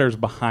chaotic waters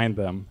behind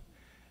them.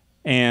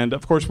 And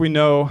of course, we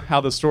know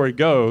how the story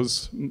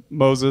goes.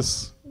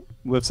 Moses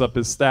lifts up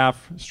his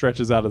staff,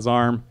 stretches out his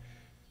arm.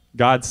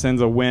 God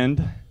sends a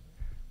wind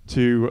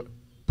to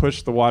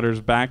push the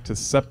waters back to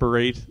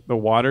separate the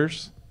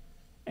waters.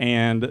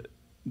 And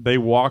they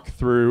walk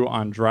through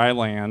on dry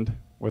land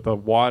with a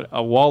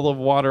wall of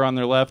water on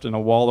their left and a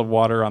wall of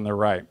water on their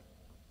right.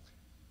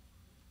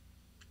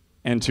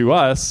 And to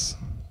us,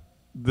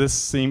 this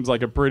seems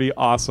like a pretty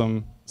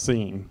awesome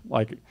scene.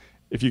 Like,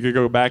 if you could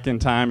go back in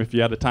time, if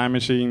you had a time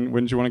machine,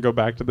 wouldn't you want to go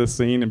back to this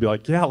scene and be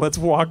like, yeah, let's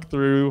walk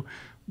through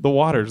the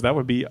waters? That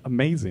would be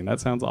amazing. That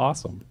sounds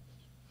awesome.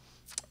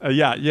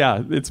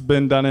 Yeah, it's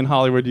been done in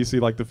Hollywood. You see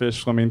like the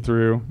fish swimming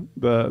through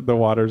the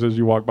waters as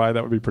you walk by.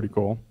 That would be pretty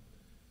cool.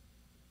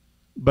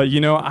 But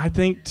you know, I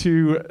think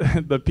to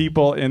the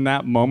people in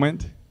that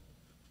moment,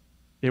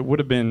 it would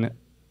have been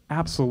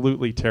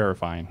absolutely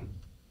terrifying.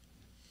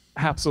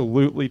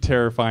 Absolutely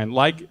terrifying.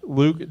 Like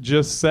Luke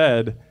just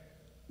said,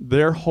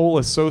 their whole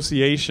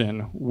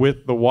association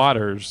with the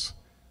waters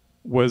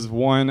was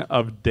one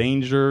of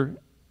danger,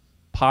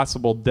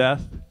 possible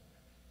death,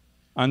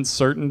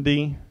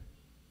 uncertainty,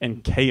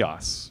 and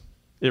chaos.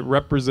 It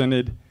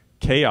represented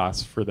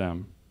chaos for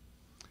them.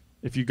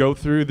 If you go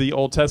through the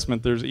Old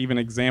Testament, there's even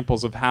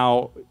examples of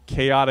how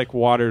chaotic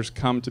waters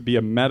come to be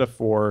a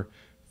metaphor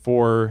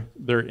for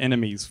their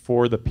enemies,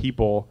 for the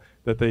people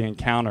that they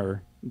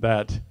encounter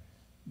that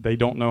they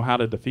don't know how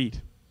to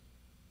defeat.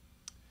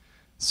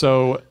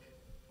 So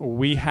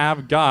we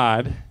have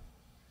God,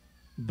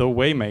 the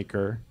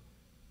waymaker,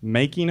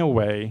 making a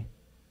way,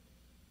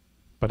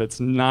 but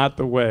it's not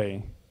the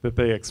way that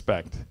they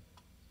expect.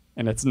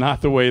 And it's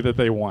not the way that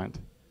they want.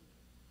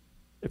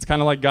 It's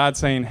kind of like God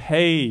saying,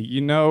 hey,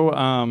 you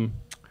know,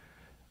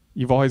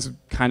 you've always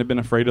kind of been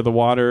afraid of the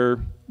water.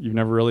 You've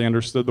never really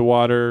understood the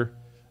water.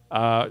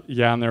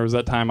 Yeah, and there was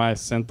that time I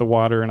sent the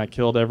water and I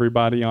killed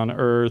everybody on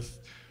earth.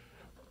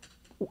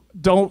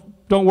 Don't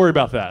worry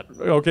about that,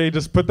 okay?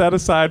 Just put that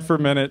aside for a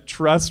minute.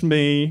 Trust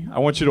me. I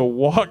want you to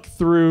walk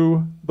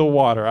through the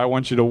water. I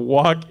want you to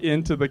walk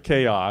into the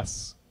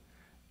chaos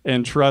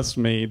and trust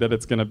me that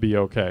it's going to be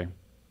okay.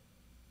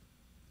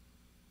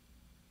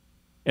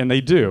 And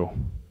they do.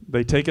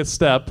 They take a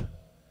step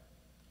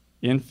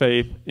in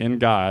faith in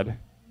God,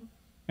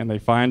 and they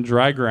find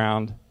dry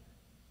ground,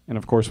 and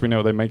of course we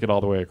know they make it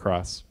all the way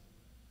across.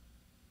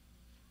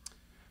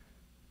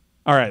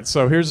 All right,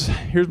 so here's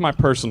my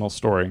personal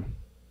story.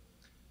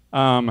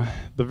 The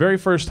very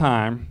first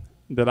time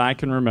that I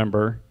can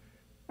remember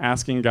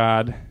asking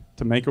God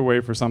to make a way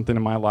for something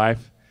in my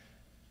life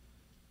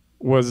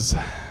was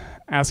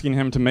asking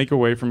him to make a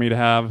way for me to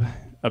have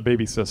a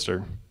baby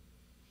sister.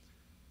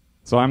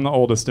 So I'm the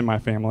oldest in my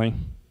family,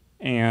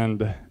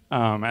 and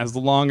as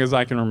long as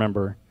I can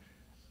remember,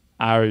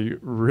 I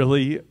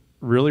really,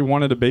 really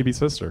wanted a baby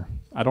sister.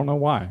 I don't know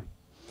why.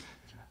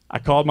 I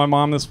called my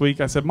mom this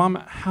week. I said, Mom,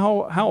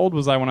 how old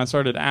was I when I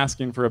started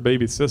asking for a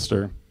baby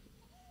sister?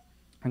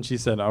 And she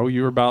said, oh,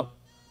 you were about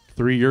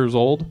 3 years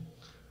old?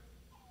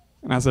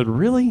 And I said,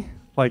 really?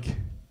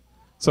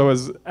 So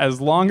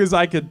as long as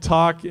I could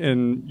talk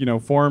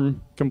and,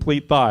 form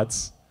complete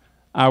thoughts,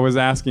 I was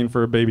asking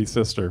for a baby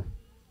sister.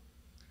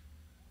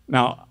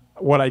 Now,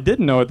 what I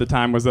didn't know at the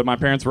time was that my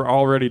parents were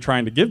already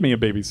trying to give me a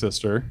baby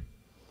sister,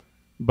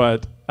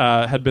 but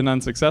had been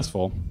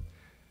unsuccessful.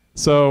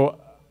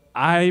 So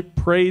I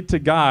prayed to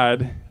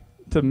God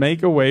to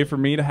make a way for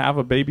me to have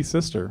a baby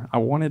sister. I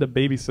wanted a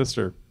baby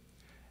sister.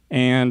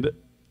 And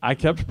I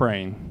kept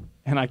praying,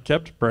 and I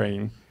kept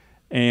praying,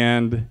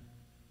 and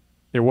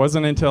it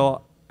wasn't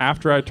until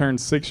after I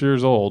turned 6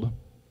 years old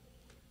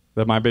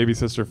that my baby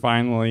sister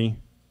finally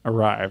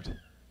arrived.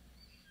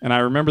 And I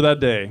remember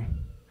that day.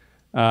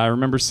 I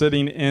remember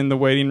sitting in the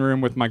waiting room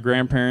with my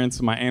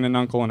grandparents, my aunt and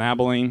uncle in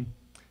Abilene,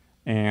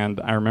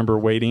 and I remember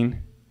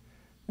waiting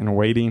and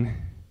waiting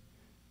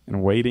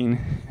and waiting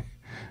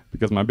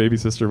because my baby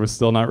sister was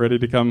still not ready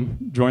to come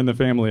join the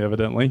family,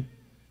 evidently.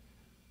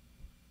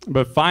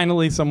 But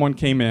finally, someone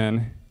came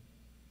in,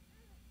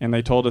 and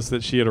they told us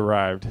that she had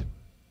arrived.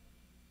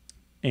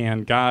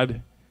 And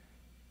God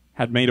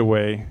had made a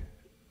way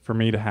for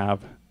me to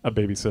have a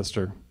baby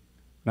sister.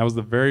 That was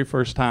the very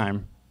first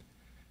time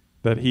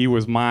that he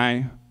was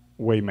my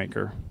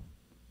waymaker,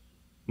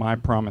 my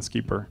promise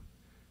keeper,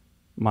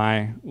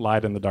 my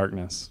light in the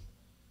darkness.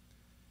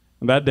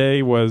 And that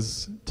day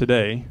was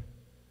today,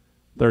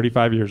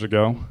 35 years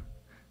ago.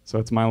 So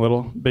it's my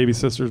little baby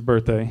sister's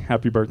birthday.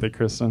 Happy birthday,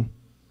 Kristen.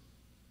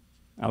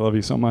 I love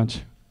you so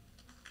much.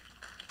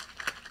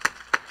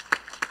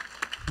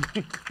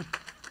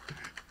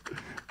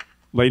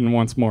 Layton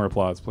wants more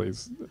applause,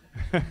 please.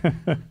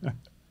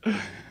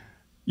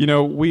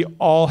 We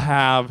all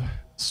have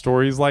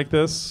stories like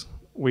this.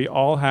 We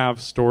all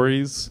have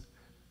stories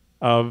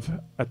of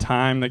a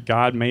time that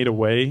God made a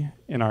way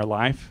in our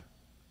life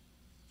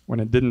when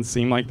it didn't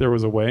seem like there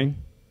was a way.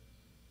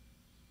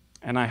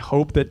 And I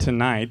hope that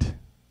tonight,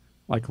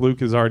 like Luke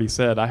has already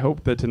said, I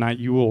hope that tonight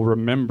you will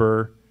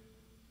remember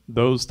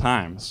those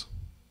times.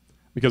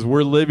 Because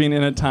we're living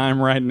in a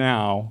time right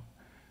now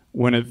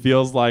when it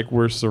feels like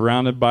we're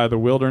surrounded by the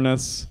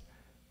wilderness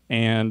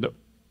and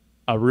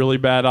a really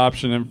bad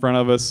option in front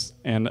of us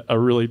and a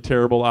really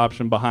terrible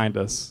option behind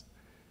us.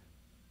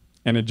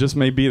 And it just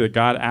may be that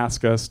God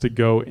asks us to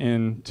go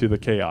into the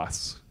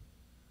chaos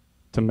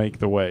to make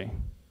the way.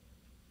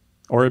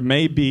 Or it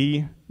may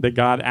be that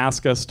God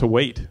asks us to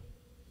wait.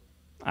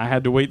 I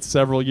had to wait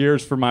several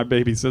years for my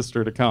baby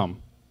sister to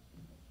come.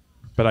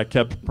 But I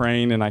kept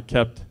praying and I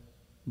kept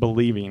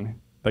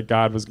believing that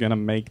God was going to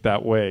make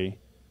that way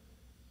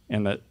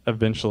and that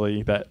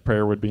eventually that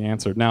prayer would be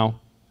answered.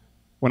 Now,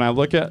 when I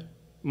look at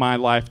my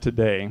life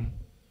today,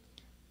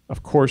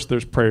 of course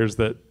there's prayers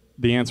that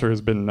the answer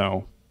has been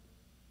no.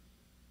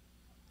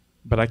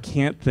 But I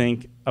can't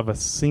think of a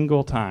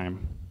single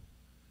time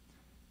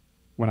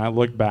when I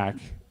look back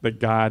that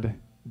God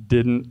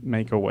didn't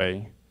make a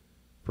way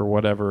for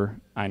whatever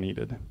I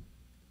needed.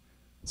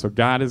 So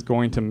God is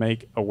going to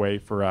make a way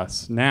for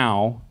us.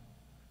 Now,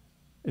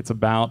 it's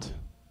about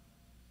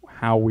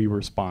how we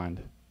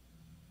respond,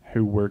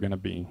 who we're going to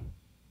be.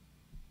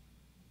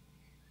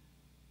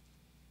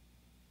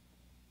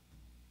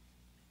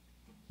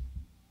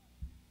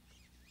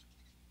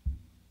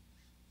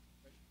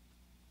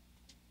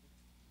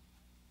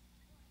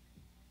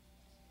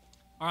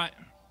 All right,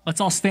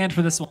 let's all stand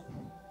for this one.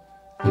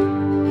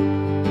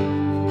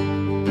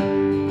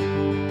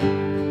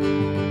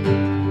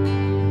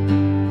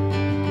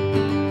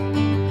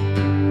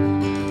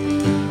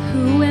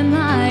 Who am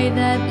I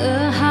that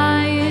the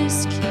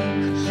highest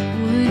king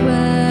would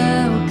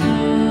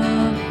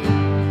welcome?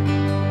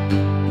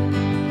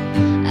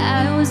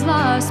 I was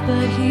lost,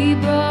 but he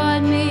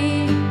brought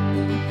me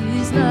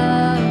his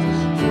love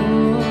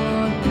for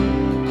me.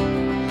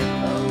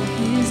 Oh,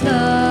 his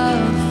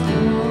love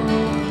for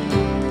me.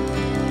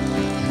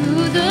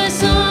 Who the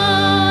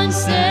sun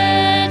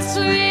sets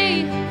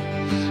free,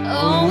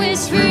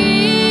 always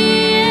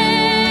free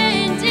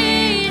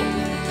indeed.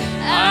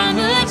 I'm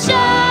a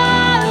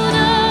child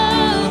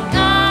of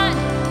God,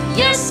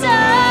 yes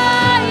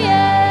I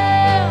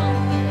am.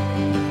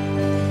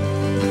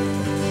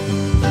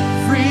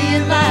 Free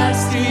at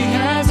last, he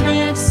has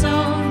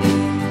ransomed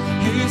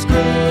his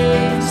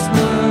grace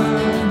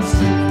runs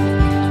deep.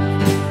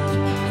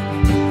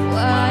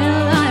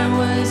 While I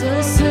was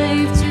a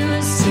slave to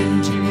a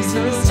sin,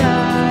 Jesus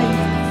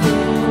died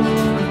for me.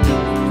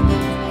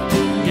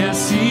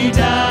 Yes, he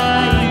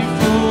died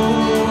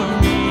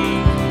for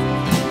me.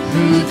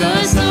 Who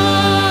the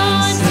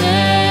sun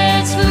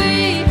sets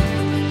free,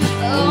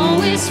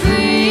 always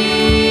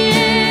free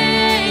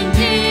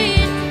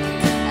indeed.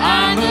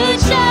 I'm a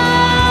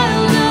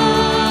child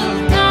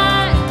of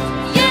God,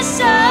 yes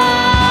I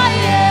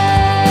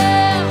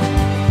am.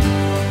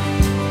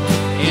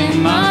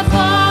 In my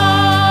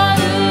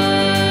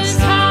Father's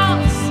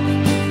house,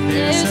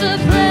 there's a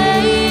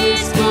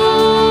place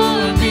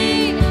for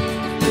me.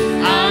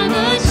 I'm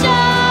a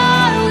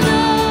child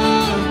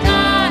of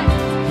God,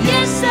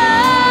 yes I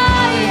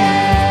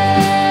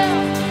am.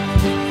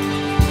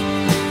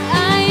 I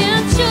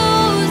am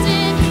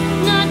chosen,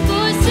 not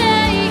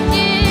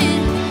forsaken.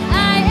 I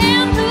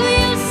am who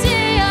you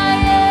say I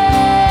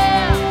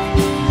am.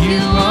 You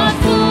are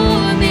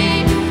for me,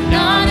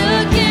 not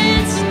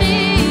against me.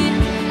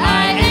 I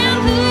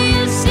am who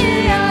you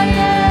say I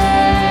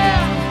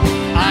am.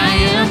 I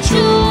am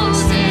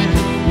chosen,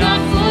 not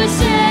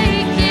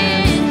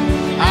forsaken.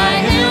 I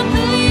am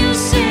who you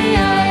say I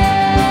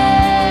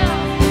am.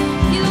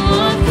 You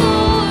are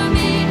for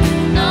me,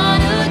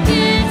 not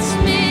against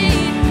me.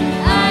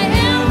 I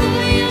am who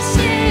you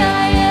say I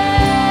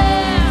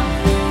am.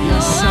 No,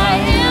 I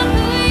am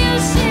who you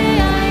say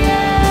I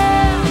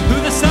am. Who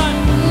the Son?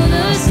 Who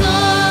the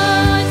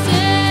sun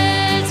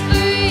sets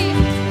free,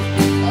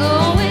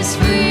 always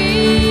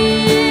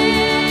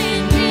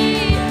free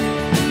indeed.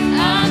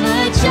 I'm a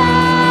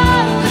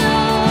child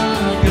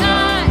of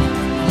God,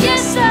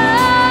 yes I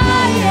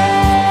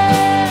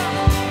am.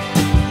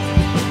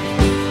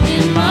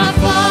 In my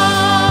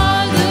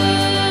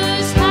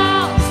Father's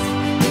house,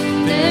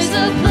 there's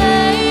a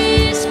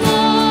place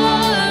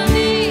for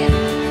me.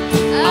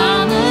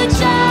 I'm a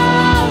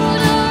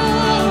child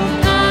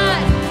of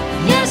God,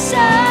 yes I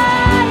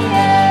am.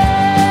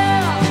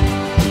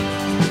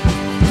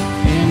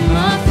 In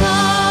my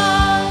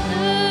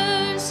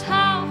Father's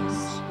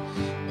house,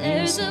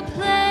 there's a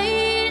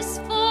place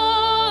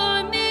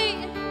for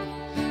me.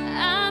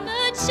 I'm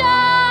a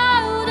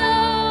child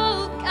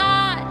of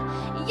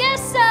God,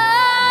 yes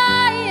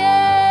I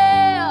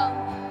am.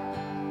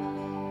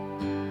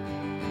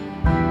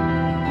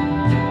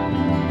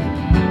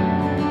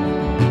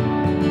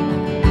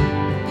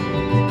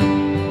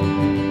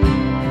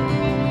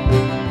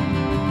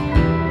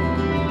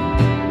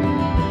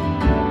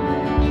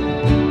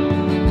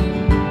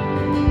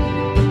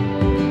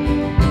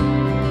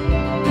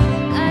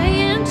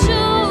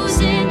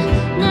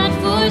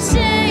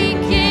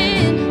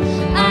 forsaken.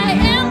 I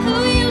am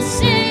who you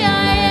say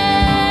I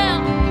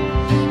am.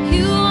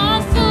 You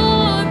are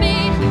for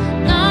me,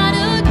 not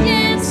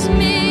against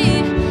me.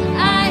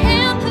 I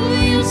am who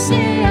you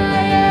say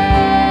I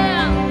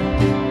am.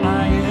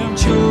 I am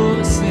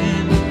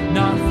chosen,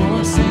 not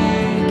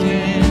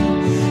forsaken.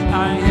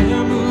 I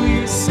am who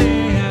you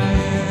say I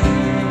am.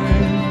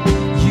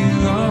 You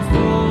are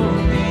for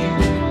me,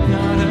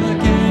 not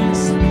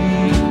against me.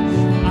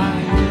 I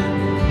am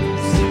who you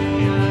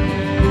say I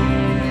am.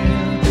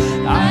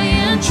 I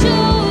am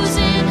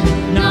chosen,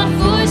 not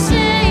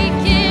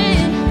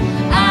forsaken.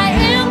 I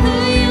am who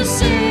you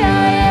say I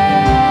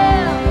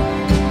am.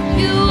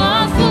 You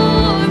are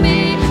for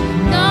me,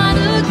 not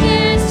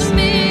against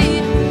me.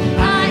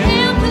 I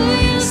am who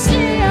you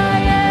say I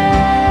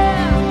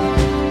am.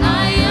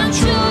 I am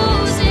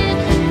chosen,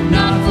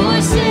 not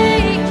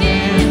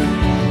forsaken.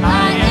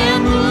 I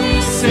am who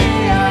you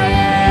say I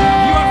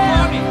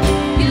am.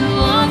 You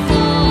are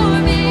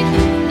for me,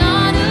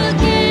 not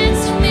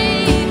against me.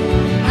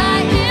 I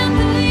am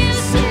who you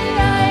say I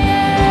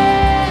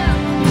am.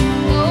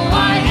 Oh,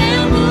 I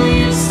am who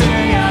you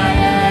say I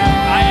am.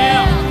 I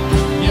am.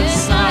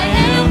 Yes, I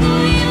am who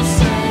you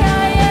say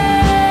I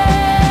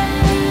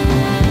am.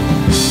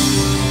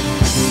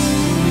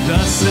 The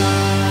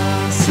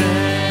sun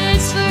sets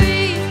It's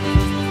free.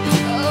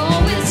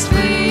 Oh, it's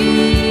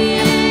free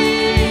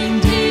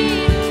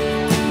indeed.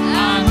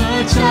 I'm a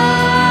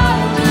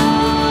child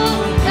of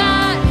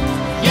God.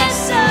 Yes,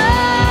 I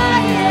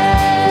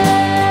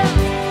am.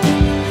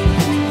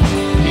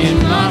 In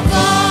my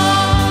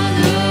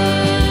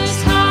Father's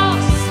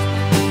house,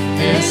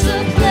 there's a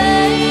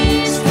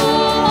place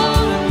for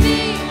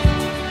me.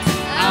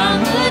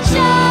 I'm a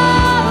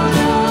child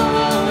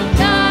of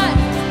God.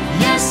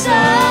 Yes, I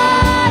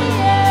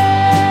am.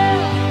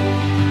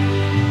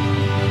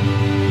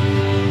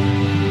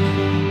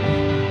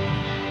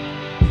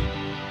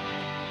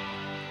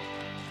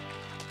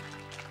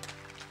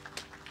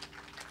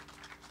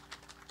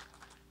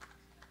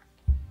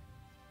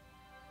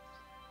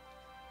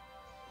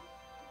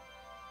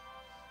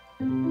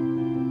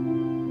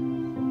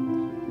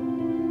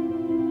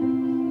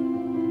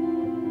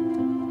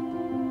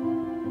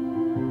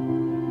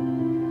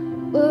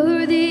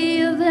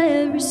 Worthy of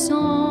every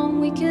song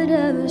we could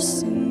ever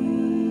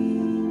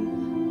sing,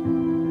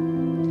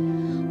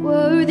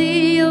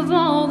 worthy of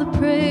all the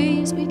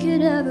praise we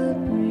could ever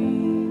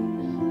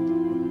bring,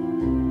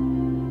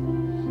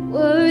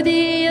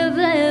 worthy of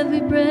every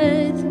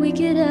breath we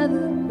could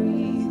ever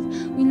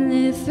breathe. We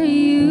live for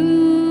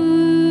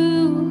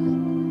you.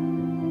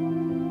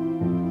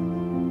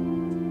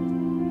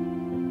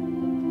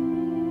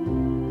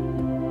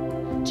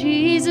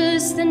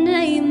 Jesus, the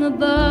name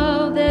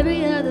above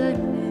every other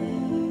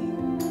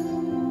name.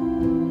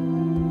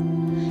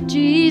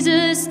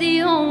 Jesus,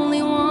 the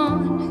only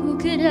one who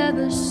could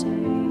ever save.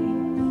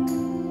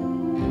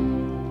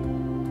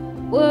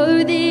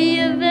 Worthy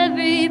of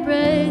every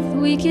breath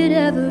we could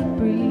ever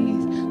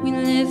breathe. We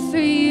live for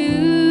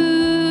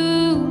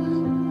you.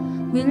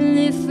 We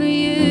live for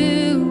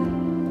you.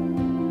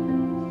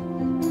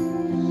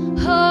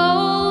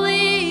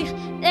 Holy,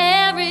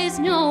 there is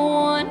no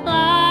one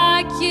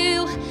like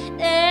you.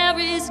 There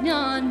is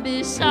none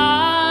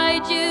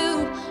beside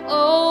you.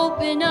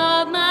 Open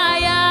up my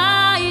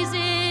eyes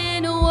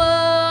in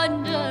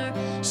wonder.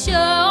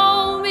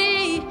 Show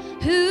me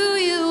who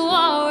you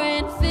are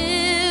and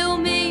fill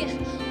me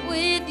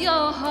with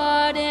your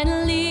heart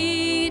and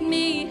lead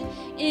me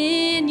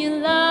in your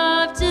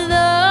love to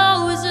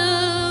those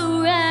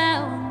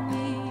around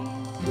me.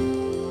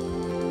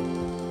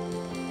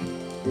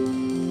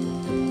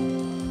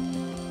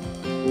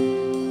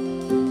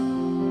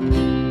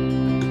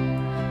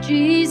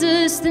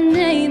 Jesus, the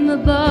name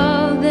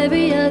above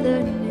every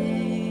other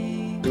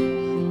name.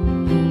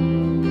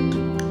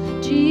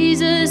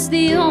 Jesus,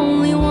 the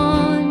only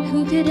one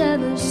who could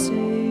ever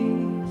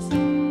save.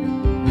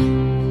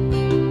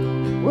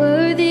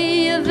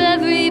 Worthy of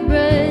every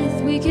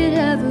breath we could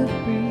ever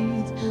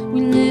breathe.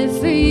 We live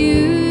for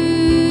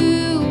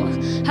you.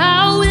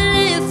 How we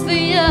live for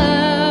you.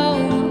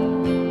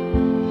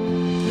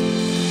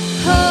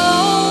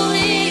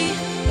 Holy,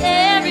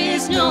 there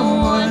is no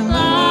one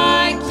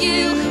like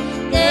you.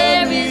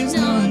 There is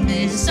none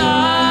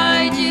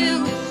beside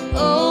you.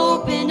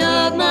 Open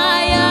up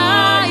my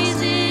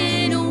eyes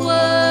in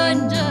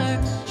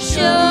wonder.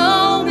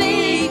 Show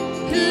me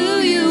who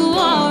you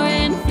are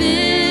and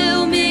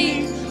fill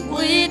me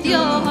with your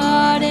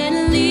heart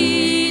and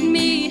lead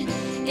me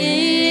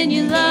in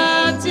your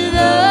love to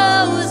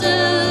those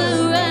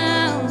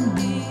around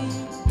me.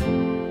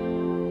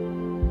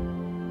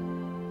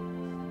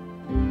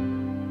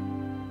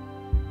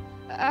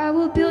 I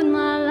will build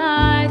my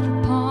life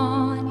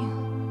upon you,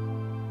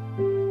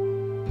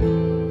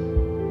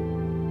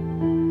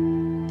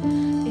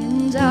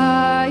 and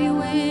I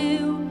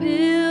will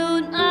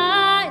build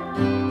my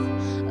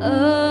life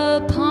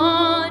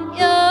upon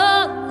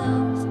your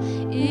love.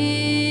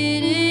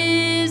 It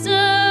is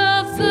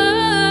a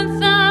firm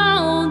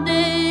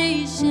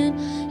foundation,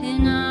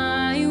 and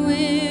I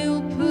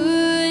will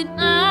put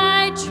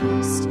my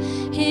trust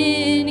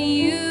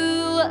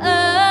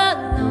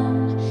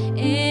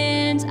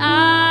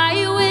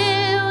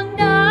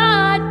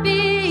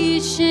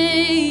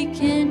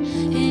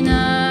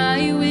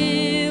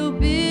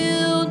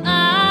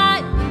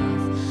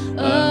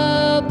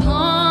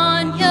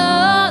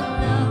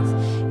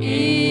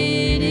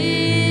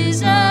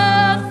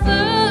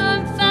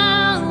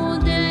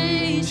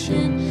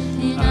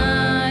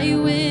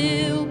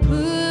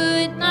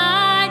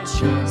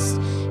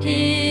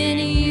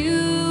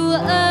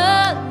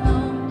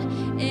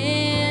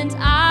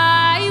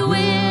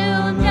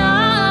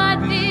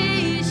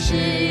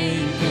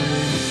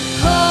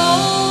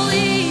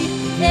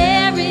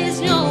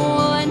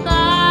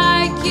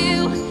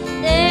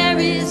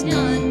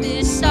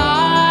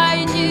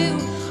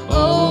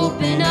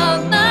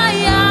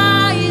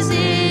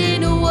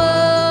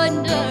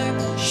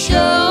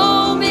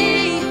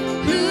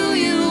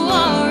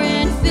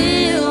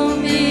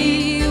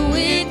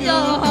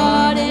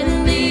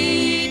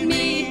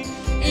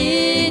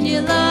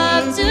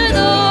love to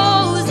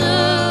those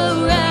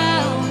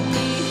around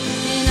me,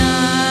 and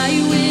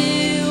I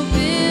will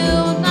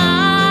build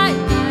my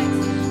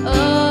life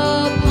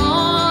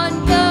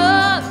upon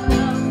your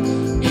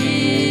love.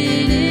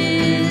 It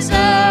is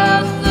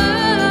a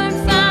firm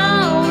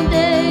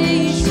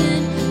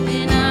foundation,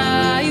 and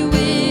I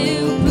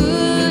will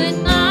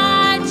put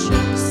my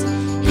trust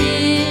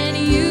in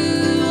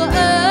you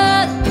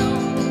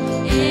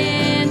alone,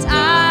 and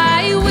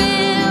I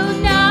will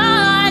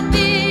not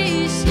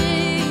be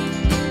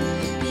shaken,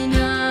 and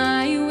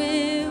I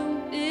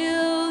will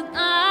build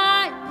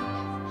my life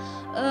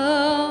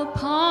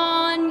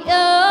upon your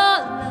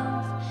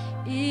love.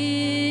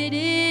 It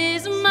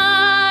is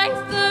my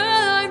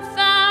firm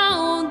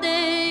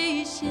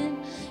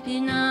foundation,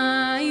 and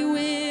I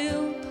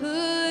will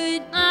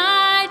put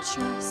my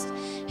trust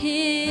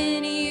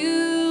in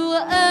you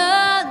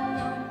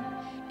alone,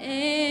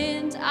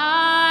 and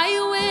I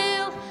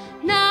will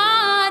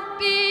not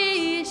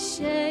be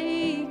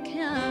shaken.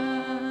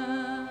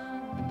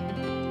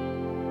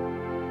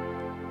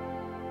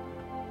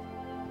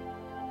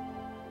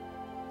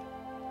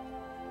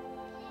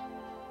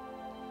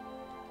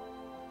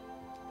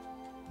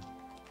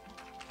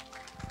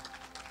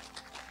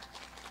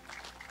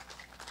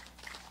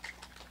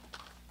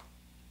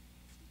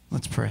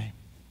 Let's pray.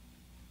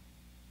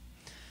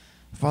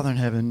 Father in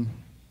heaven,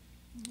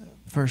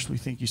 first we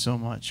thank you so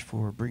much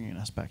for bringing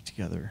us back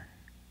together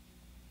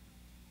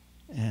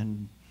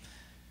and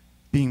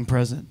being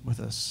present with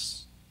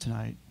us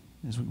tonight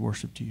as we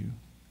worship to you.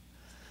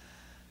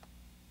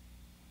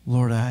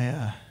 Lord,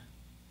 I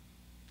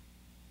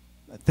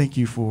thank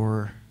you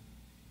for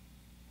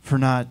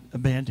not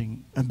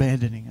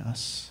abandoning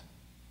us,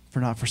 for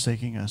not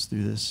forsaking us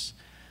through this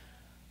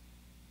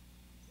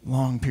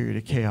long period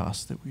of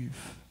chaos that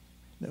we've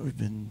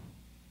been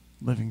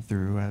living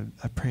through.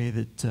 I pray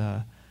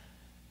that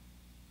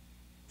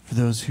for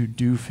those who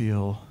do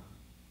feel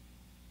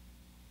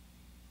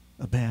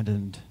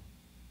abandoned,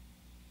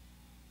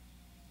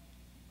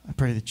 I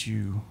pray that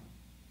you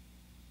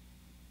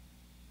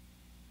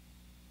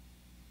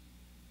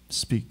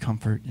speak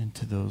comfort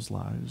into those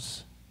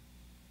lives.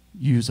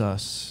 Use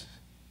us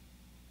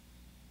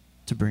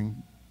to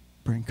bring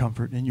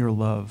comfort in your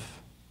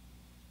love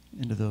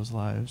into those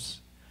lives.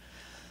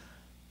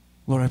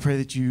 Lord, I pray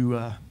that you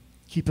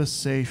keep us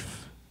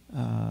safe,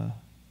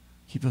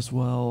 keep us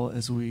well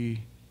as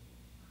we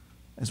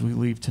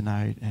leave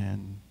tonight,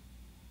 and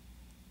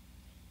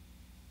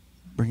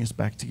bring us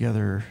back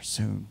together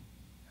soon.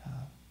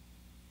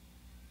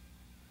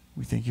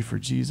 We thank you for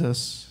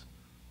Jesus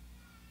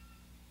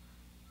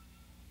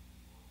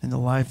and the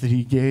life that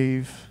he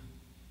gave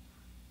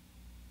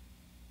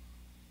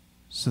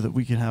so that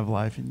we can have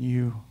life in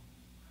you,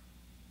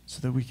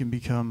 so that we can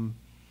become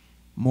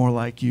more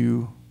like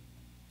you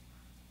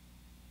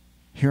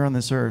here on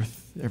this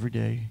earth every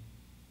day.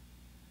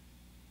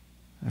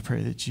 I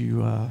pray that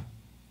you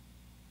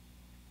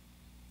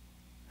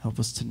help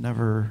us to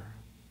never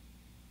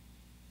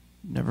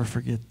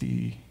forget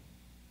the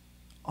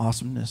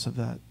awesomeness of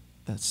that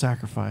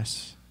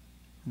sacrifice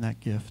and that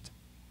gift.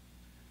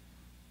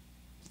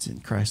 It's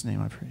in Christ's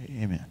name I pray.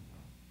 Amen.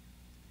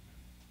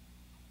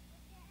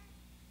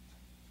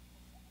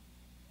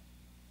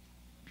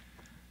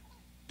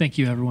 Thank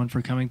you, everyone,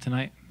 for coming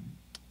tonight.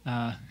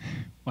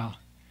 Wow.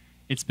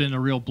 It's been a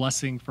real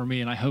blessing for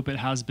me, and I hope it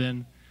has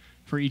been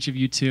for each of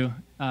you too.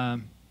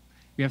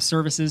 We have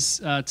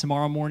services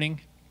tomorrow morning,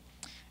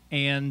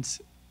 and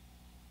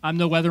I'm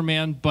no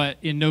weatherman, but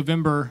in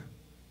November,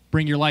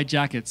 bring your light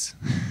jackets.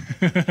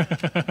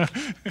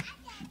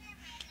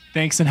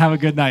 Thanks, and have a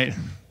good night.